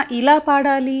ఏమైనా ఇలా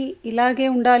పాడాలి ఇలాగే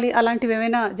ఉండాలి అలాంటివి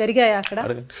ఏమైనా జరిగాయా అక్కడ?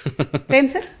 ప్రేమ్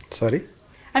సార్ సారీ,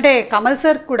 అంటే కమల్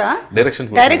సార్ కూడా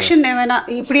డైరెక్షన్ ఏమైనా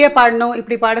ఇప్పుడే పాడను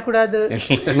ఇప్పుడు పాడకూడదు?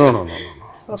 No.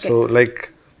 So like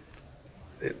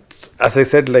as I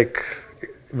said, like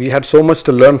we had so much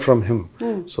to learn from him.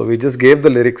 So we just gave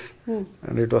the lyrics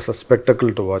and it was a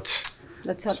spectacle to watch.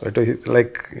 That's all. So it was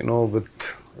like, you know,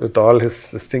 with all his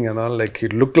this thing and all, like he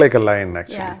looked like a lion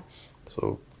actually. So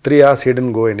 3 hours he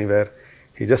didn't go anywhere.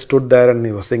 He just stood there and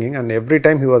he was singing, and every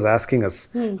time he was asking us,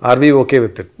 are we okay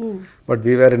with it? But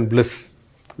we were in bliss.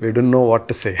 We didn't know what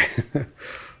to say.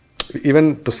 Even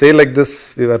to say like this,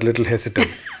 we were a little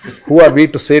hesitant. Who are we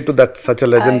to say to that such a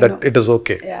legend that it is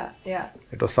okay?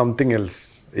 It was something else.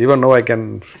 Even now I can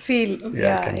feel.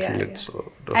 I can feel it. So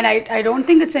it and I don't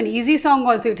think it's an easy song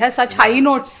also. It has such high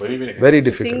notes. Very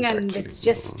difficult to sing, and actually. it's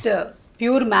just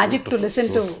pure magic to listen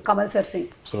to Kamal sir sing.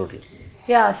 Absolutely.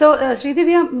 So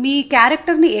Sridivya, మీ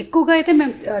క్యారెక్టర్ని ఎక్కువగా అయితే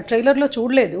మేము ట్రైలర్లో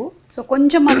చూడలేదు. So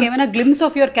కొంచెం మాకు ఏమైనా glimpse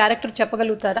of your character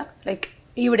చెప్పగలుగుతారా? లైక్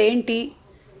ఈవిడేంటి,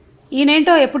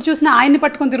 ఈయనేంటో ఎప్పుడు చూసినా ఆయన్ని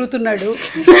పట్టుకొని తిరుగుతున్నాడు,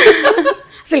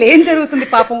 అసలు ఏం జరుగుతుంది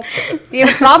పాపం, ఏ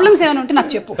ప్రాబ్లమ్స్ ఏమైనా ఉంటే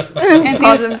నాకు చెప్పు.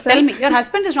 Tell me, your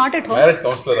husband is not at home.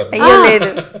 అయ్యో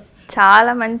లేదు,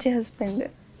 చాలా మంచి హస్బెండ్.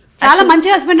 చాలా మంచి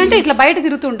హస్బెండ్ అంటే ఇట్లా బయట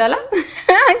తిరుగుతూ ఉండాలా?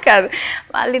 కాదు,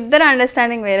 వాళ్ళిద్దరు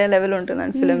అండర్స్టాండింగ్ వేరే లెవెల్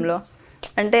ఉంటుందండి ఫిలింలో.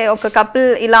 అంటే ఒక కపుల్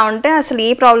ఇలా ఉంటే అసలు ఏ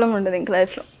ప్రాబ్లం ఉండదు ఇంక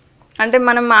లైఫ్లో. అంటే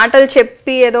మనం మాటలు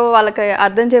చెప్పి ఏదో వాళ్ళకి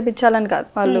అర్థం చేయించాలని కాదు,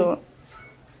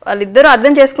 వాళ్ళిద్దరూ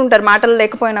అర్థం చేసుకుంటారు మాటలు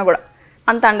లేకపోయినా కూడా.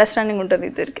 అంత అండర్స్టాండింగ్ ఉంటుంది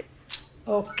ఇద్దరికి.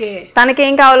 ఓకే,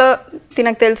 తనకేం కావాలో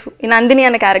తనకు తెలుసు. ఈ నందిని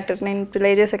అనే క్యారెక్టర్, నేను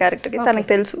ప్లే చేసే క్యారెక్టర్కి తనకు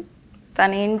తెలుసు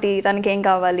తనేంటి, తనకేం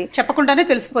కావాలి చెప్పకుండానే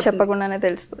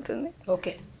తెలిసిపోతుంది.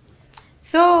 ఓకే,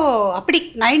 సో అప్పటి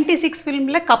 96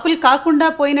 ఫిల్మ్లో కపుల్ కాకుండా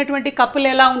పోయినటువంటి కపుల్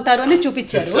ఎలా ఉంటారు అని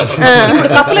చూపించారు. ఇప్పుడు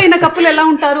కపుల్ అయిన కపుల్ ఎలా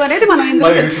ఉంటారు అనేది మనం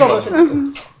ఇందులో తెలుసుకోబోతున్నాం.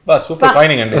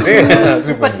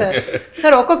 Super sir.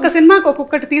 సార్ ఒక్కొక్క సినిమాకి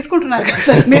ఒక్కొక్కటి తీసుకుంటున్నారు కదా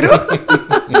సార్ మీరు.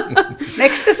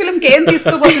 నెక్స్ట్ ఫిల్మ్కి ఏం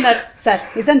తీసుకోబోతున్నారు సార్?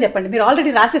 నిజం చెప్పండి, మీరు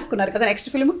ఆల్రెడీ రాసేసుకున్నారు కదా నెక్స్ట్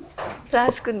ఫిల్మ్?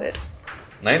 రాసుకున్నారు.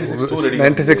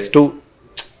 96-2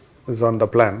 is on the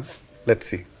plan. Let's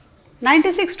see.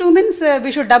 96-2 means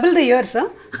we should double the years, huh?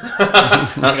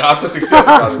 After 6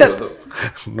 years.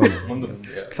 No.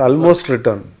 It's almost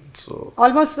returned. So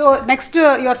almost. So next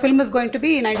your film is going to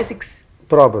be 96.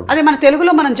 Probably. అదే మన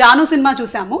తెలుగులో మనం Janu cinema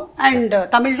చూసాము and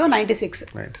తమిళ్లో 96.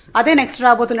 అదే next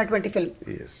రాబోతున్నటువంటి film.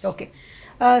 Okay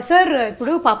sir,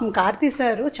 ఇప్పుడు పాపం కార్తీ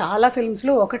సార్ చాలా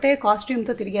ఫిల్మ్స్లో ఒకటే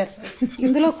కాస్ట్యూమ్తో తిరిగారు సార్.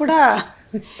 ఇందులో కూడా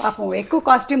పాపం ఎక్కువ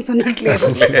కాస్ట్యూమ్స్ ఉన్నట్లేదు,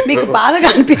 మీకు బాధగా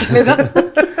అనిపించలేదా?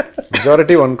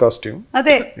 Majority one costume.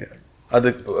 అదే అది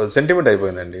సెంటిమెంట్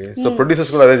అయిపోయిందండి. సో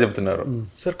ప్రొడ్యూసర్స్ కూడా అదే చెప్తున్నారు,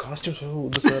 సార్ కాస్ట్యూమ్స్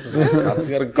వద్దు సార్, కార్తీ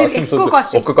గారికి కాస్ట్యూమ్స్ వద్దు,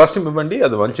 ఒక్క కాస్ట్యూమ్ ఇవ్వండి,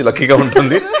 అది మంచి లక్కీగా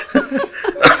ఉంటుంది.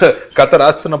 కథ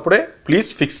రాస్తున్నప్పుడే ప్లీజ్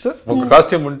ఫిక్స్ ఒక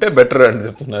కాస్ట్యూమ్ ఉంటే బెటర్ అని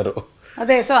చెప్తున్నారు.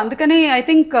 అదే, సో అందుకని ఐ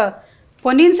థింక్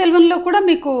పొన్నియిన్ సెల్వన్లో కూడా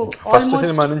మీకు ఫస్ట్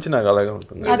సినిమా నుంచి నాకు అలాగే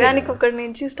ఉంటుంది. దానికి ఒకటి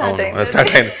నుంచి స్టార్ట్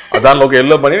అయింది. దానిలో ఒక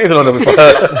ఎల్లో బనియన్, ఇందులో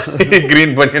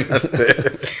గ్రీన్ బనియన్ అంతే.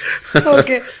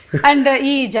 ఓకే, అండ్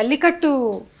ఈ జల్లికట్టు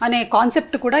అనే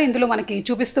కాన్సెప్ట్ కూడా ఇందులో మనకి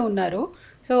చూపిస్తూ ఉన్నారు.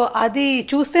 సో అది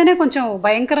చూస్తేనే కొంచెం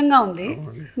భయంకరంగా ఉంది.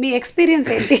 మీ ఎక్స్పీరియన్స్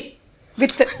ఏంటి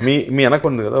విత్ మీ వెనక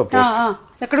ఉంది కదా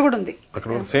ఎక్కడ కూడా ఉంది,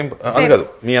 అక్కడ సేమ్ అది కాదు,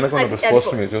 మీ వెనక ఉన్న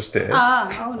పోస్ట్ మీరు చూస్తే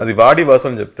అది వాడి వాసం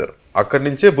అని చెప్తారు. అక్కడి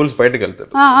నుంచే బుల్స్ బయటకు వెళ్తారు.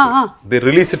 They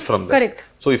release it from that.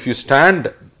 So if you stand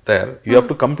there you have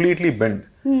to completely bend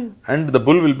and the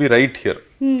bull will be right here.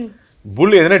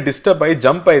 Bull ఏదైనా డిస్టర్బ్ అయ్యి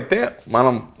జంప్ అయితే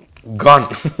మనం gone,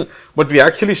 but we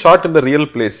actually shot in the real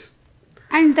place.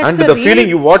 And the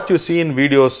feeling what you see in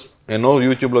videos, ఎన్నో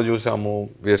YouTube లో చూసాము,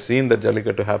 we are scene that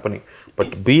Jallikattu happening,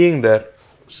 but being there,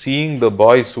 seeing the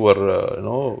boys who are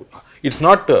it's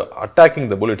not attacking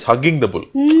the bull, it's hugging the bull.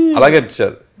 అలాగే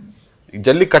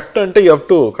జల్లి కట్టు అంటే you have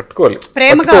to పట్టుకోవాలి,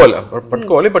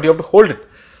 but you have to hold it.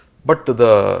 But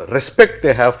the respect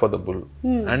they have for the bull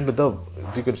and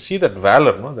you can see that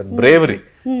valor, that bravery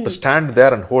to stand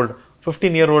there and hold.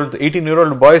 15-year-old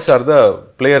 18-year-old boys are the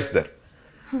players there.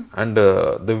 And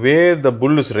the way the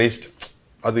bull is raised,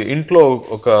 అది ఇంట్లో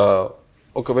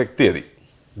ఒక వ్యక్తి, అది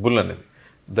bull అనేది,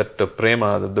 that prema,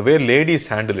 the way ladies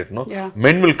handle it,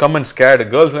 men will come and scared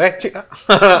girls,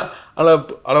 ala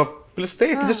piliste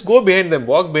just go behind them,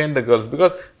 walk behind the girls,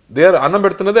 because they are annam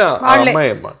pedtunnade ammayi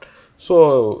amma. So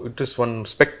it is one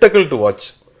spectacle to watch.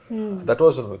 That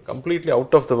was a completely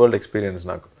out of the world experience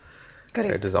నాకు.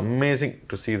 It is amazing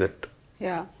to see that.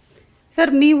 Sir,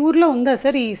 మీ ఊర్లో ఉందా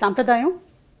sir ఈ సంప్రదాయం?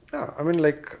 Yeah, I mean,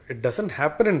 like, it doesn't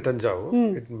happen in Tanjavur.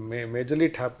 Majorly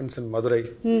it happens in Madurai,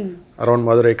 around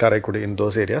Madurai, Karaikudi, in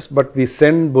those areas. But we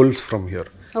send bulls from here.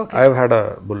 Okay. I have had a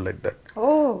bull like that.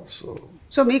 Oh.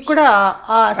 So meeku kuda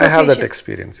I have that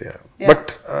experience, yeah.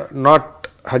 But not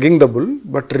hugging the bull,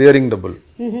 but rearing the bull.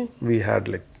 We had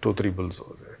like 2-3 bulls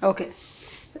over there. Okay.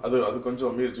 అది కొంచెం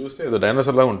మీరు చూస్తే ఏదో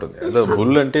dinosaur లాగా ఉంటుంది. ఏదో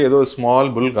bull అంటే ఏదో స్మాల్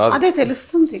బుల్ కాదు, అదే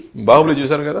తెలుస్తుంది. బాహుబలి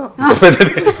చూసారు కదా,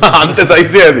 అంత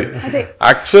సైజే అది.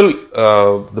 Actual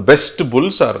the best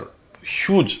bulls are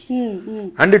huge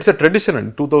and it's a tradition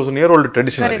అండి, 2000-year-old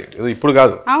ట్రెడిషన్ అది, ఇప్పుడు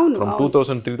కాదు. From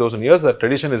 2000-3000 years that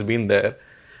tradition has been there.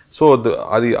 So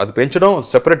అది పెంచడం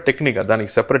సెపరేట్ టెక్నిక్,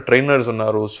 దానికి సెపరేట్ ట్రైనర్స్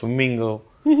ఉన్నారు, స్విమ్మింగ్,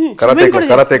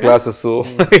 కరాటే క్లాసెస్,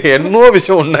 ఎన్నో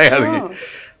విషయం ఉన్నాయి అది.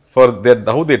 For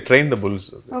how they train the bulls.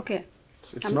 Okay.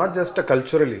 So it's not just a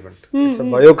cultural event. It's a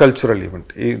biocultural event.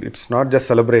 It's not just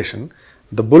celebration.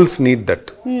 The bulls need that.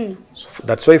 So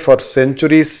that's why for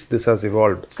centuries this has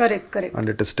evolved. Correct. And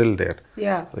it is still there.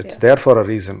 Yeah. So it's there for a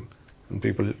reason. And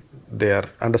people, they are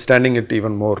understanding it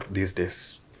even more these days.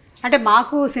 అంటే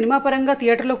మాకు cinema పరంగా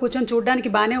థియేటర్లో కూర్చొని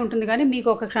చూడడానికి బాగానే ఉంటుంది, కానీ మీకు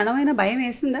ఒక క్షణమైన భయం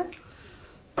వేసిందా?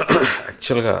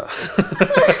 యాక్చువల్గా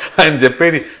ఆయన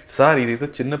చెప్పేది, సార్ ఇది ఏదో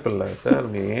చిన్నపిల్ల సార్,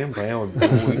 మీరేం భయం వద్దు,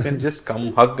 you can just come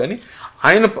hug అని.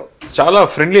 ఆయన చాలా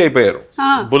ఫ్రెండ్లీ అయిపోయారు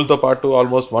బుల్తో పాటు.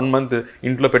 ఆల్మోస్ట్ 1 month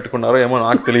ఇంట్లో పెట్టుకున్నారో ఏమో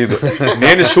నాకు తెలియదు.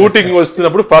 నేను షూటింగ్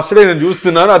వస్తున్నప్పుడు ఫస్ట్ డే నేను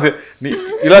చూస్తున్నాను, అది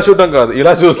ఇలా చూడటం కాదు,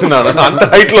 ఇలా చూస్తున్నాను, అంత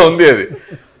హైట్లో ఉంది అది.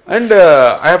 And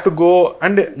I have to go.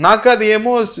 And నాకు అది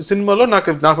ఏమో సినిమాలో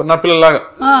నాకు నా పిల్లలాగా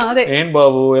ఏం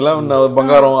బాబు ఎలా ఉన్నావు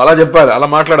బంగారం అలా చెప్పాలి, అలా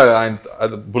మాట్లాడాలి ఆయన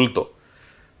అది బుల్తో.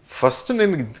 ఫస్ట్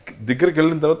నేను దగ్గరికి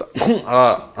వెళ్ళిన తర్వాత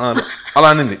అలా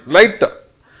అనింది light.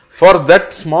 For that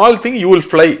small thing you will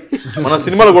fly. మన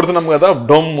సినిమాలో కొడుతున్నాం కదా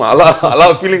డొమ్, అలా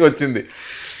ఫీలింగ్ వచ్చింది.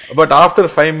 బట్ ఆఫ్టర్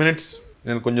 5 minutes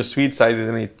నేను కొంచెం స్వీట్స్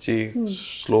ఏదైనా ఇచ్చి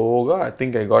స్లోగా I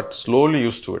think I got slowly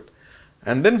use to it.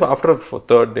 And then after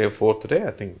 3rd day 4th day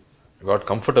I think I got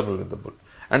comfortable with the bull.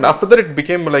 And after that it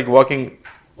became like walking,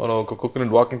 ఒక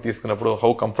కుక్కని walking తీసుకున్నప్పుడు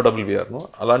how comfortable we are no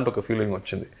అలాంటి ఒక feeling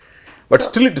వచ్చింది. But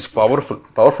still it is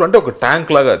powerful అంటే ఒక tank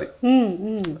లాగా అది.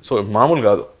 సో మామూలు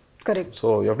కాదు. So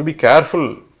you have to be careful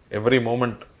every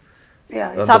moment.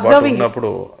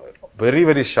 ఉన్నప్పుడు very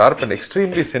very sharp and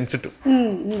extremely sensitive.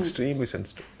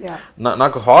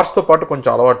 నాకు హార్స్ తో పాటు కొంచెం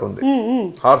అలవాటు ఉంది.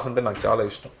 హార్స్ అంటే నాకు చాలా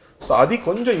ఇష్టం. సో అది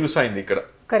కొంచెం యూస్ అయింది ఇక్కడ.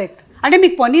 కరెక్ట్. అంటే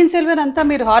మీకు పొన్నియిన్ సెల్వన్ అంతా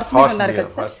మీరు హార్స్ మీద ఉన్నారు కదా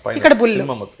సార్, ఇక్కడ బుల్.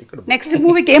 నెక్స్ట్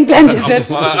మూవీకి ఏం ప్లాన్ చేశారు?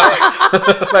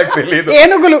 నాకు తెలియదు.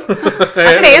 ఏనుగులు,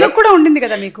 అక్కడ ఏనుగు కూడా ఉండింది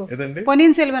కదా మీకు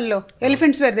పొన్నియిన్ సెల్వన్ లో.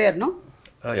 Elephants wear there no?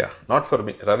 Yeah, not for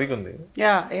me, రవికి ఉంది.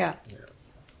 Yeah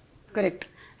correct.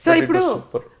 సో ఇప్పుడు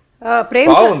ప్రేమ్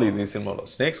బాగుంది ఈ సినిమాలో.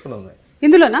 స్నేక్స్ కూడా ఉన్నాయి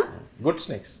ఇందులోనా? Good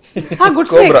snakes. Good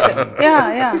snakes. Yeah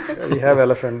We have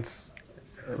elephants.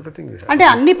 Everything we have. అంటే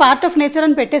అన్ని పార్ట్ ఆఫ్ నేచర్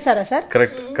అని పెట్టేశారా సార్?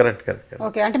 కరెక్ట్.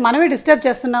 ఓకే, అంటే మనమే డిస్టర్బ్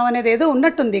చేస్తున్నాం అనేది ఏదో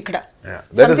ఉన్నట్టుంది ఇక్కడ.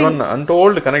 That is one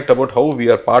untold connect about how we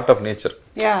are part of nature.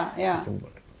 Yeah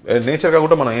nature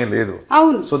కాకుండా మనం ఏం లేదు.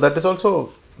 అవును. So that is also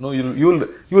no you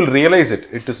will realise it.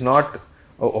 It is not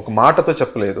ఒక మాటతో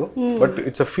చెప్పలేదు, but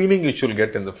it's a feeling which will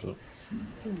get in the film.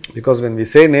 Because when we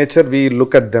say nature, we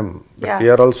look at them, but we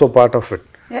are also part of it.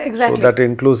 Exactly. So that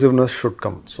inclusiveness should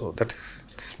come. So that is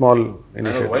small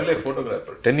initiative. Wildlife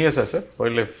photographer. 10 years, sir.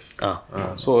 Wildlife.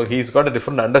 So he's got a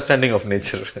different understanding of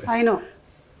nature. I know.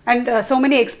 And so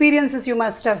many experiences you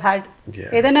must have had.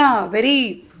 Yeah. Edana very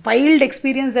wild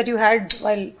experience that you had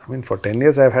while... I mean, for 10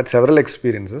 years, I've had several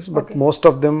experiences, but most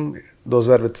of them, those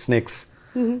were with snakes.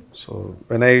 So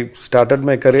when I started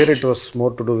my career, it was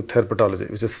more to do with herpetology,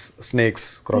 which is snakes,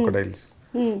 crocodiles.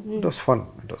 It was fun.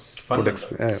 It was good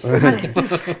experience.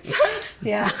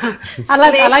 Yeah.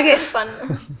 అలాగే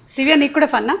దివ్య, నీకు కూడా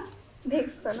ఫన్నా?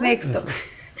 Snakes తో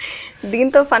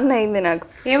దీంతో fun అయింది నాకు.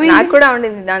 ఏమైంది? నాకు కూడా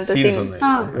ఉండింది దాంతో scene.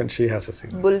 When she has a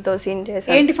scene. Bull తో సీన్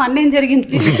చేశాను. ఏంటి ఫన్ ఏం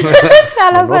జరిగింది?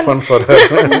 చాలా No fun for her.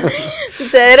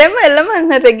 సరేమో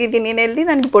వెళ్ళమన్నారు తగ్గిది. నేను వెళ్ళి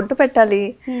దానికి పొట్టు పెట్టాలి.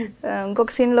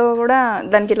 ఇంకొక సీన్ లో కూడా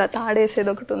దానికి ఇలా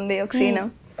తాడేసేది ఒకటి ఉంది, ఒక సీన్.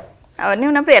 అవన్నీ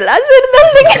ఉన్నప్పుడు ఎలా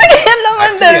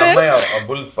వెళ్ళమంటారు,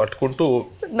 పట్టుకుంటూ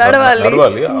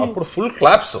నడవాలి. అప్పుడు ఫుల్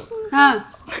క్లాప్స్.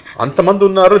 అంతమంది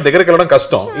ఉన్నారు, దగ్గరికి వెళ్ళడం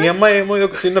కష్టం. ఈ అమ్మాయి ఏమో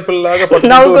ఒక చిన్న పిల్లలాగా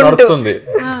పట్టుకుంటూ నడుస్తుంది.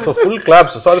 So full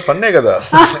claps. సో అది ఫన్నే కదా.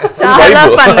 చాలా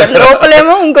ఫన్.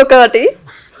 లోపలేమో ఇంకొకటి,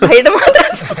 బయట మాత్రం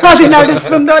అది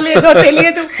నడుస్తుందో లేదో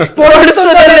తెలియదు,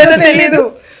 పోడుతుందో లేదో తెలియదు.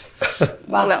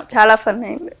 చాలా ఫన్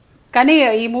అయింది. కానీ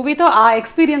ఈ మూవీతో ఆ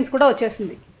ఎక్స్పీరియన్స్ కూడా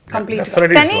వచ్చేసింది కంప్లీట్.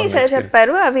 కానీ సార్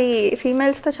చెప్పారు అవి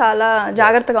ఫీమేల్స్ తో చాలా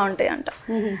జాగ్రత్తగా ఉంటాయి అంట.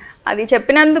 అది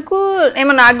చెప్పినందుకు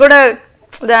ఏమో నాకు కూడా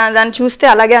దాన్ని చూస్తే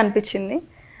అలాగే అనిపించింది.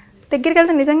 దగ్గరికి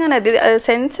వెళ్తే నిజంగానే అది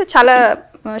సెన్స్ చాలా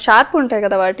షార్ప్ ఉంటాయి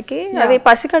కదా వాటికి, అవి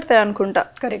పసికడతాయి అనుకుంటా.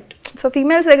 కరెక్ట్. సో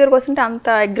ఫీమేల్స్ దగ్గరకు వస్తుంటే అంత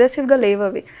అగ్రెసివ్గా లేవు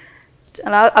అవి.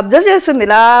 అలా అబ్జర్వ్ చేస్తుంది,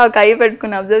 ఇలా కై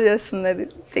పెట్టుకుని అబ్జర్వ్ చేస్తుంది అది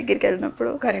దగ్గరికి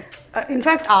వెళ్ళినప్పుడు. కరెక్ట్.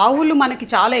 ఇన్ఫ్యాక్ట్ ఆవులు మనకి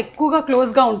చాలా ఎక్కువగా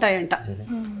క్లోజ్గా ఉంటాయంట.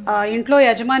 ఇంట్లో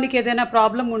యజమానికి ఏదైనా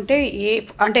ప్రాబ్లం ఉంటే,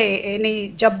 అంటే ఎనీ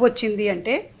జబ్బు వచ్చింది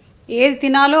అంటే ఏది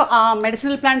తినాలో ఆ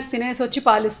మెడిసినల్ ప్లాంట్స్ తినేసి వచ్చి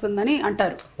పాలిస్తుందని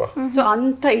అంటారు. సో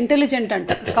అంత ఇంటెలిజెంట్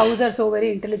అంట. Cows are so very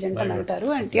intelligent అని అంటారు.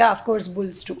 And yeah, of course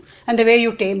bulls to, and the way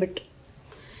you tame it.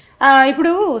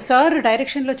 ఇప్పుడు సార్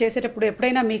డైరెక్షన్లో చేసేటప్పుడు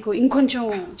ఎప్పుడైనా మీకు ఇంకొంచెం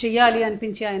చెయ్యాలి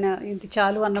అనిపించి ఆయన ఇంత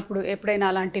చాలు అన్నప్పుడు ఎప్పుడైనా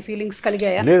అలాంటి ఫీలింగ్స్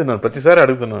కలిగాయా? లేదు, నేను ప్రతిసారి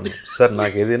అడుగుతున్నాను, సార్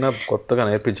నాకు ఏదైనా కొత్తగా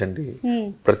నేర్పించండి.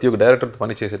 ప్రతి ఒక్క డైరెక్టర్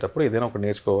పని చేసేటప్పుడు ఏదైనా ఒకటి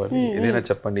నేర్చుకోవాలి, ఏదైనా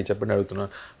చెప్పండి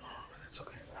అడుగుతున్నాను.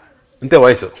 ఇంతే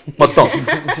వాయిస్ మొత్తం.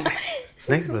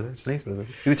 స్నేక్స్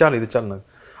బ్రదర్, ఇది చాలు నాకు,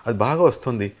 అది బాగా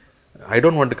వస్తుంది. I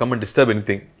don't want to come and disturb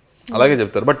anything, అలాగే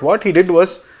చెప్తారు. But what he did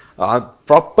was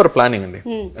proper planning అండి.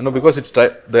 Because it's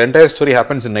the entire story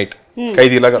happens in night.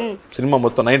 ఖైదీ లాగా సినిమా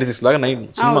మొత్తం 96 లాగా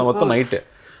సినిమా మొత్తం నైటే.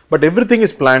 But everything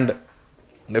is planned,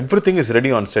 everything is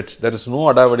ready on sets. There is no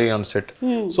adavadi on set.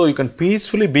 So you can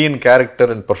peacefully be in character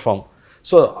and perform.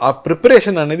 So our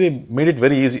preparation anedi made it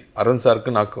very easy. Arun sir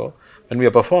ku nako, when we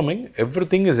are performing,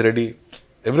 everything is ready.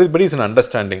 Everybody is in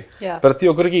understanding. Prati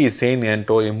okkariki is saying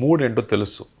ento, a mood ento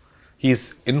telusu. He is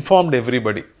informed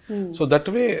everybody. So that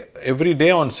way, every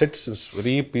day on sets is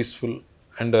very peaceful.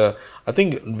 And I think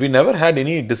we never had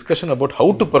any discussion about how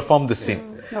to perform this scene.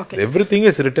 Everything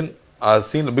is written. ఆ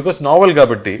scene because novel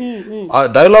కాబట్టి ఆ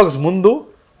dialogues ముందు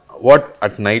what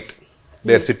at night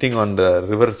they are sitting on the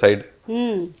river side,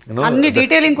 అన్ని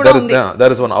detailing కూడా ఉంది.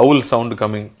 there is one owl sound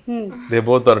coming, they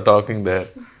both are talking there,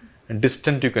 and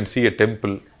distant you can see a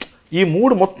temple. ఈ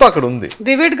మూడు మొత్తం అక్కడ ఉంది,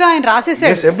 వివిడ్ గా ఆయన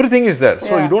రాసేసాడు. yes, everything is there,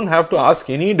 so you don't have to ask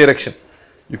any direction,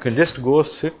 you can just go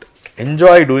sit,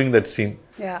 enjoy doing that scene.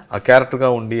 ఆ character గా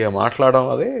ఉండి మాట్లాడడం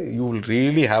అదే, you will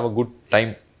really have a good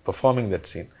time performing that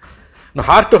scene.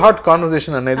 Heart to heart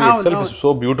conversation అనేది itself is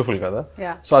so beautiful కదా.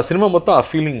 So ఆ cinema మొత్తం ఆ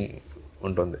ఫీలింగ్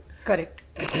ఉంటుంది. కరెక్ట్.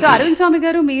 సో అరవింద్ స్వామి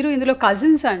గారు మీరు ఇందులో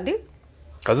కజిన్స్ అండి?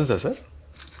 కజిన్సా సార్?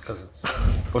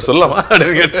 సొల్లమా?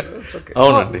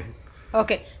 అవునండి.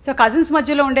 ఓకే. సో కజిన్స్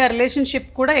మధ్యలో ఉండే రిలేషన్షిప్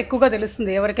కూడా ఎక్కువగా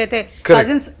తెలుస్తుంది ఎవరికైతే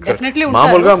కజిన్స్ డెఫినెట్లీ ఉంటారు.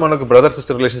 మామూలుగా మనకు బ్రదర్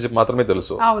సిస్టర్ రిలేషన్షిప్ మాత్రమే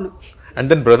తెలుసు. అవును. And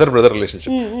then brother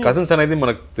relationship. Cousins అనేది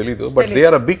మనకు తెలియదు, but they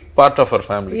are a big part of our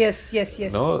family. yes yes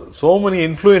yes no, so many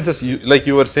influences, like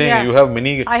you were saying, you have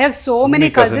many. I have so many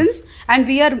cousins and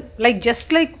we are like just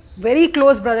like very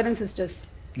close brother and sisters.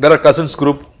 There are cousins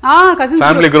group, cousins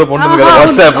family group ఉంటుంది కదా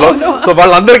WhatsApp లో. So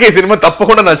వాళ్ళందరికీ ఈ cinema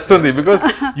తప్పకుండా నచ్చుతుంది because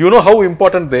you know how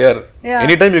important they are.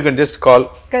 Anytime you can just call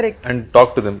and talk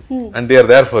to them and they are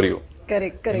there for you.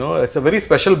 Correct. You know, it's a very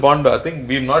special bond. I think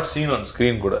we've not seen on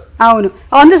screen kuda. అవును.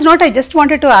 On this note, I just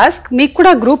wanted to ask, మీకు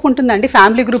కూడా group ఉంటుందండి,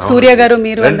 family group? సూర్య గారు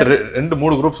మీరు రెండు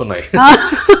మూడు groups ఉన్నాయి.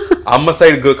 అమ్మ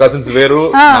సైడ్ కజిన్స్ వేరు,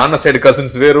 నాన్న సైడ్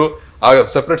కజిన్స్ వేరు,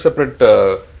 సెపరేట్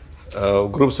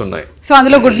గ్రూప్స్ ఉన్నాయి. సో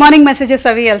అందులో గుడ్ మార్నింగ్ మెసేజెస్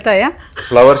అవి వెళ్తాయా?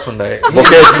 ఫ్లవర్స్ ఉన్నాయి,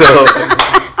 బొకేస్,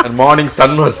 అండ్ మార్నింగ్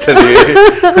సన్ వస్తుంది.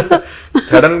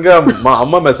 సడన్ గా మా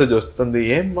అమ్మ మెసేజ్ వస్తుంది,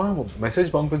 ఏమ్మా మెసేజ్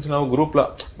పంపించినావు గ్రూప్ లో?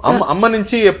 అమ్మ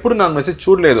నుంచి ఎప్పుడు నా మెసేజ్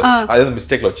చూడలేదు, అదే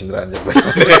మిస్టేక్ లో వచ్చిందిరా అని చెప్పి.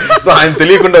 సో ఆయన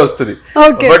తెలియకుండా వస్తుంది.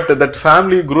 బట్ దట్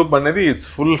ఫ్యామిలీ గ్రూప్ అనేది ఇట్స్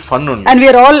ఫుల్ ఫన్ ఉంది. And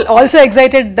we are also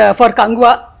excited for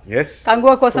Kanguva.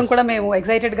 Kanguva కోసం కూడా మేము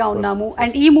ఎక్సైటెడ్ గా ఉన్నాము.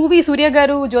 అండ్ ఈ మూవీ సూర్య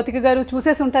గారు, జ్యోతిక గారు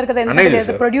చూసేసి ఉంటారు కదా,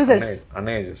 ఎందుకంటే ప్రొడ్యూసర్స్.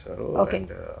 అన్నయ్య చూసారు.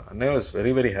 అన్నయ్య వాస్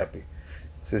వెరీ వెరీ హ్యాపీ.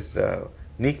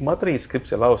 నీకు మాత్రం ఈ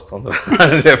స్క్రిప్ట్స్ ఎలా వస్తుందా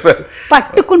అని చెప్పారు.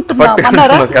 పట్టుకుంటున్నా.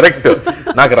 కరెక్ట్,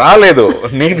 నాకు రాలేదు,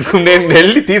 నేను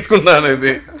వెళ్ళి తీసుకున్నాను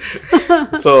ఇది.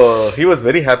 So he was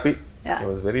very happy. I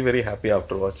was very very happy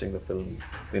after watching the film.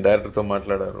 The director తో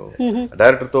మాట్లాడారు,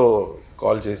 డైరెక్టర్ తో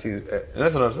కాల్ చేసి ఎలా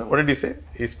சொன்னாరు sir? What did he say?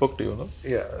 He spoke to you, no?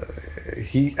 Yeah,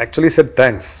 he actually said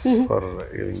thanks for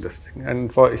giving this thing,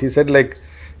 and he said like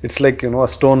it's like, you know,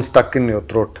 a stone stuck in your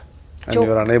throat and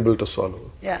you are unable to swallow.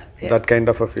 That kind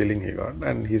of a feeling he got,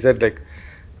 and he said like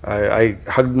I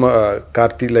hugged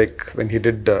Karthi like when he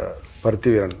did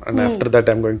Parthiviran, and after that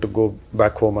I'm going to go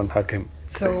back home and hug him.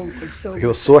 So good. So he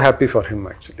was so happy for him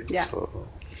actually.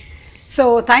 So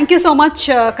thank you so much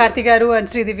Karthi garu and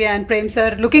Sridivya and Prem sir.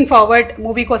 Looking forward,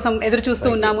 movie కోసం ఎదురు చూస్తూ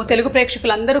ఉన్నాము. తెలుగు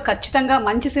ప్రేక్షకులందరూ ఖచ్చితంగా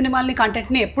మంచి సినిమాల్ని,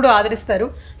 కంటెంట్ని ఎప్పుడు ఆదరిస్తారు.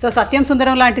 సో సత్యం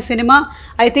సుందరం లాంటి సినిమా,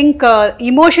 ఐ థింక్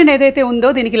ఇమోషన్ ఏదైతే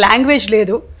ఉందో దీనికి లాంగ్వేజ్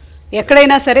లేదు.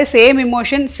 ఎక్కడైనా సరే same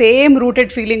emotion, same rooted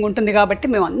feeling ఉంటుంది కాబట్టి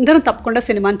మేము అందరం తప్పకుండా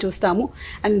సినిమాని చూస్తాము.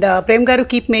 అండ్ ప్రేమ్ గారు,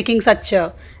 keep making such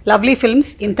lovely films.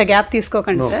 ఇంత గ్యాప్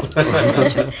తీసుకోకండి సార్,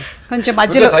 కొంచెం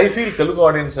మధ్యలో. ఐ ఫీల్ తెలుగు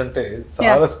ఆడియన్స్ అంటే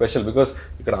చాలా స్పెషల్ బికాస్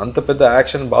ఇక్కడ అంత పెద్ద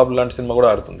యాక్షన్ బాబు లాంటి సినిమా కూడా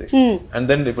ఆడుతుంది. అండ్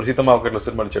దెన్ ఇప్పుడు సీతమ్మ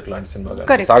సినిమా చెట్టు లాంటి సినిమా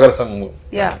కానీ, సాగర సంఘం.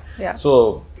 సో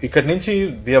ఇక్కడ నుంచి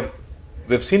we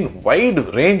have seen wide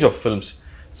range of films.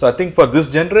 So I think for this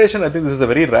generation, I think this is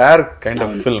a very rare kind of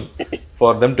film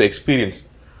for them to experience.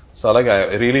 So I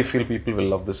really feel people will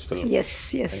love this film. Yes.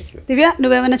 దివ్య,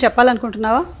 నువ్వేమైనా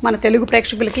చెప్పాలనుకుంటున్నావా మన తెలుగు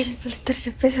ప్రేక్షకులకి? ఇద్దరు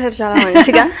చెప్పేశారు చాలా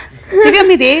మంచిగా. దివ్య,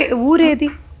 మీది ఊరేది?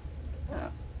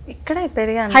 ఇక్కడే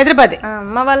పెరిగాను, హైదరాబాద్.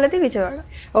 అమ్మ వాళ్ళది విజయవాడ.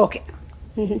 ఓకే.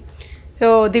 సో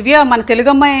దివ్య మన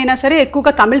తెలుగు అమ్మాయి అయినా సరే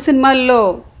ఎక్కువగా తమిళ సినిమాల్లో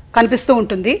కనిపిస్తూ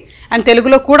ఉంటుంది, అండ్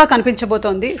తెలుగులో కూడా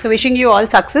కనిపించబోతోంది. So wishing you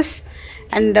all success.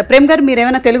 And Prem గారు, మీరు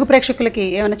ఏమైనా తెలుగు ప్రేక్షకులకి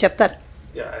ఏమైనా చెప్తారు?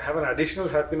 Yeah, I have an additional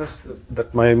happiness that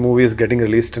my movie is getting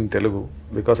released in Telugu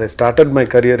because I started my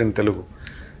career in Telugu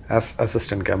as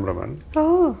assistant cameraman.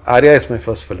 Arya is my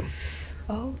first film.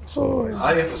 So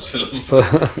Arya first film.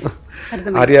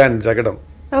 Arya and Jagadam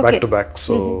back to back.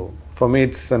 So for me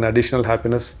it's an additional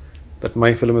happiness that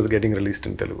my film is getting released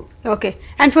in Telugu. Okay.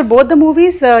 And for both the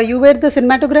movies, you were the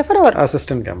cinematographer or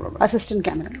assistant cameraman? Assistant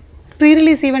cameraman.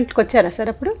 Pre-release event కి వచ్చారా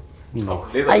sir అప్పుడు?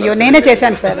 అయ్యో, నేనే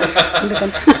చేశాను sir.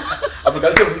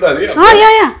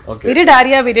 We did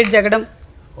Arya, we did Jagadam,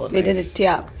 we did it.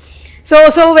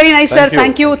 So very nice sir.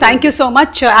 Thank you so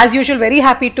much. As usual, very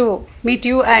happy to meet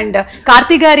you. And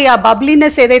Karthi గారి ఆ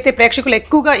bubbliness ఏదైతే ప్రేక్షకులు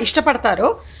ఎక్కువగా ఇష్టపడతారో,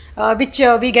 which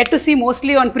we get to see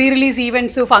mostly on pre-release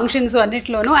events, functions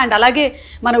అన్నిట్లోనూ, and అలాగే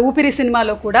మన ఊపిరి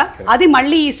సినిమాలో కూడా అది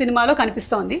మళ్ళీ ఈ సినిమాలో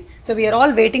కనిపిస్తోంది. So we are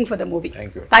all waiting for the movie.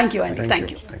 Thank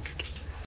you.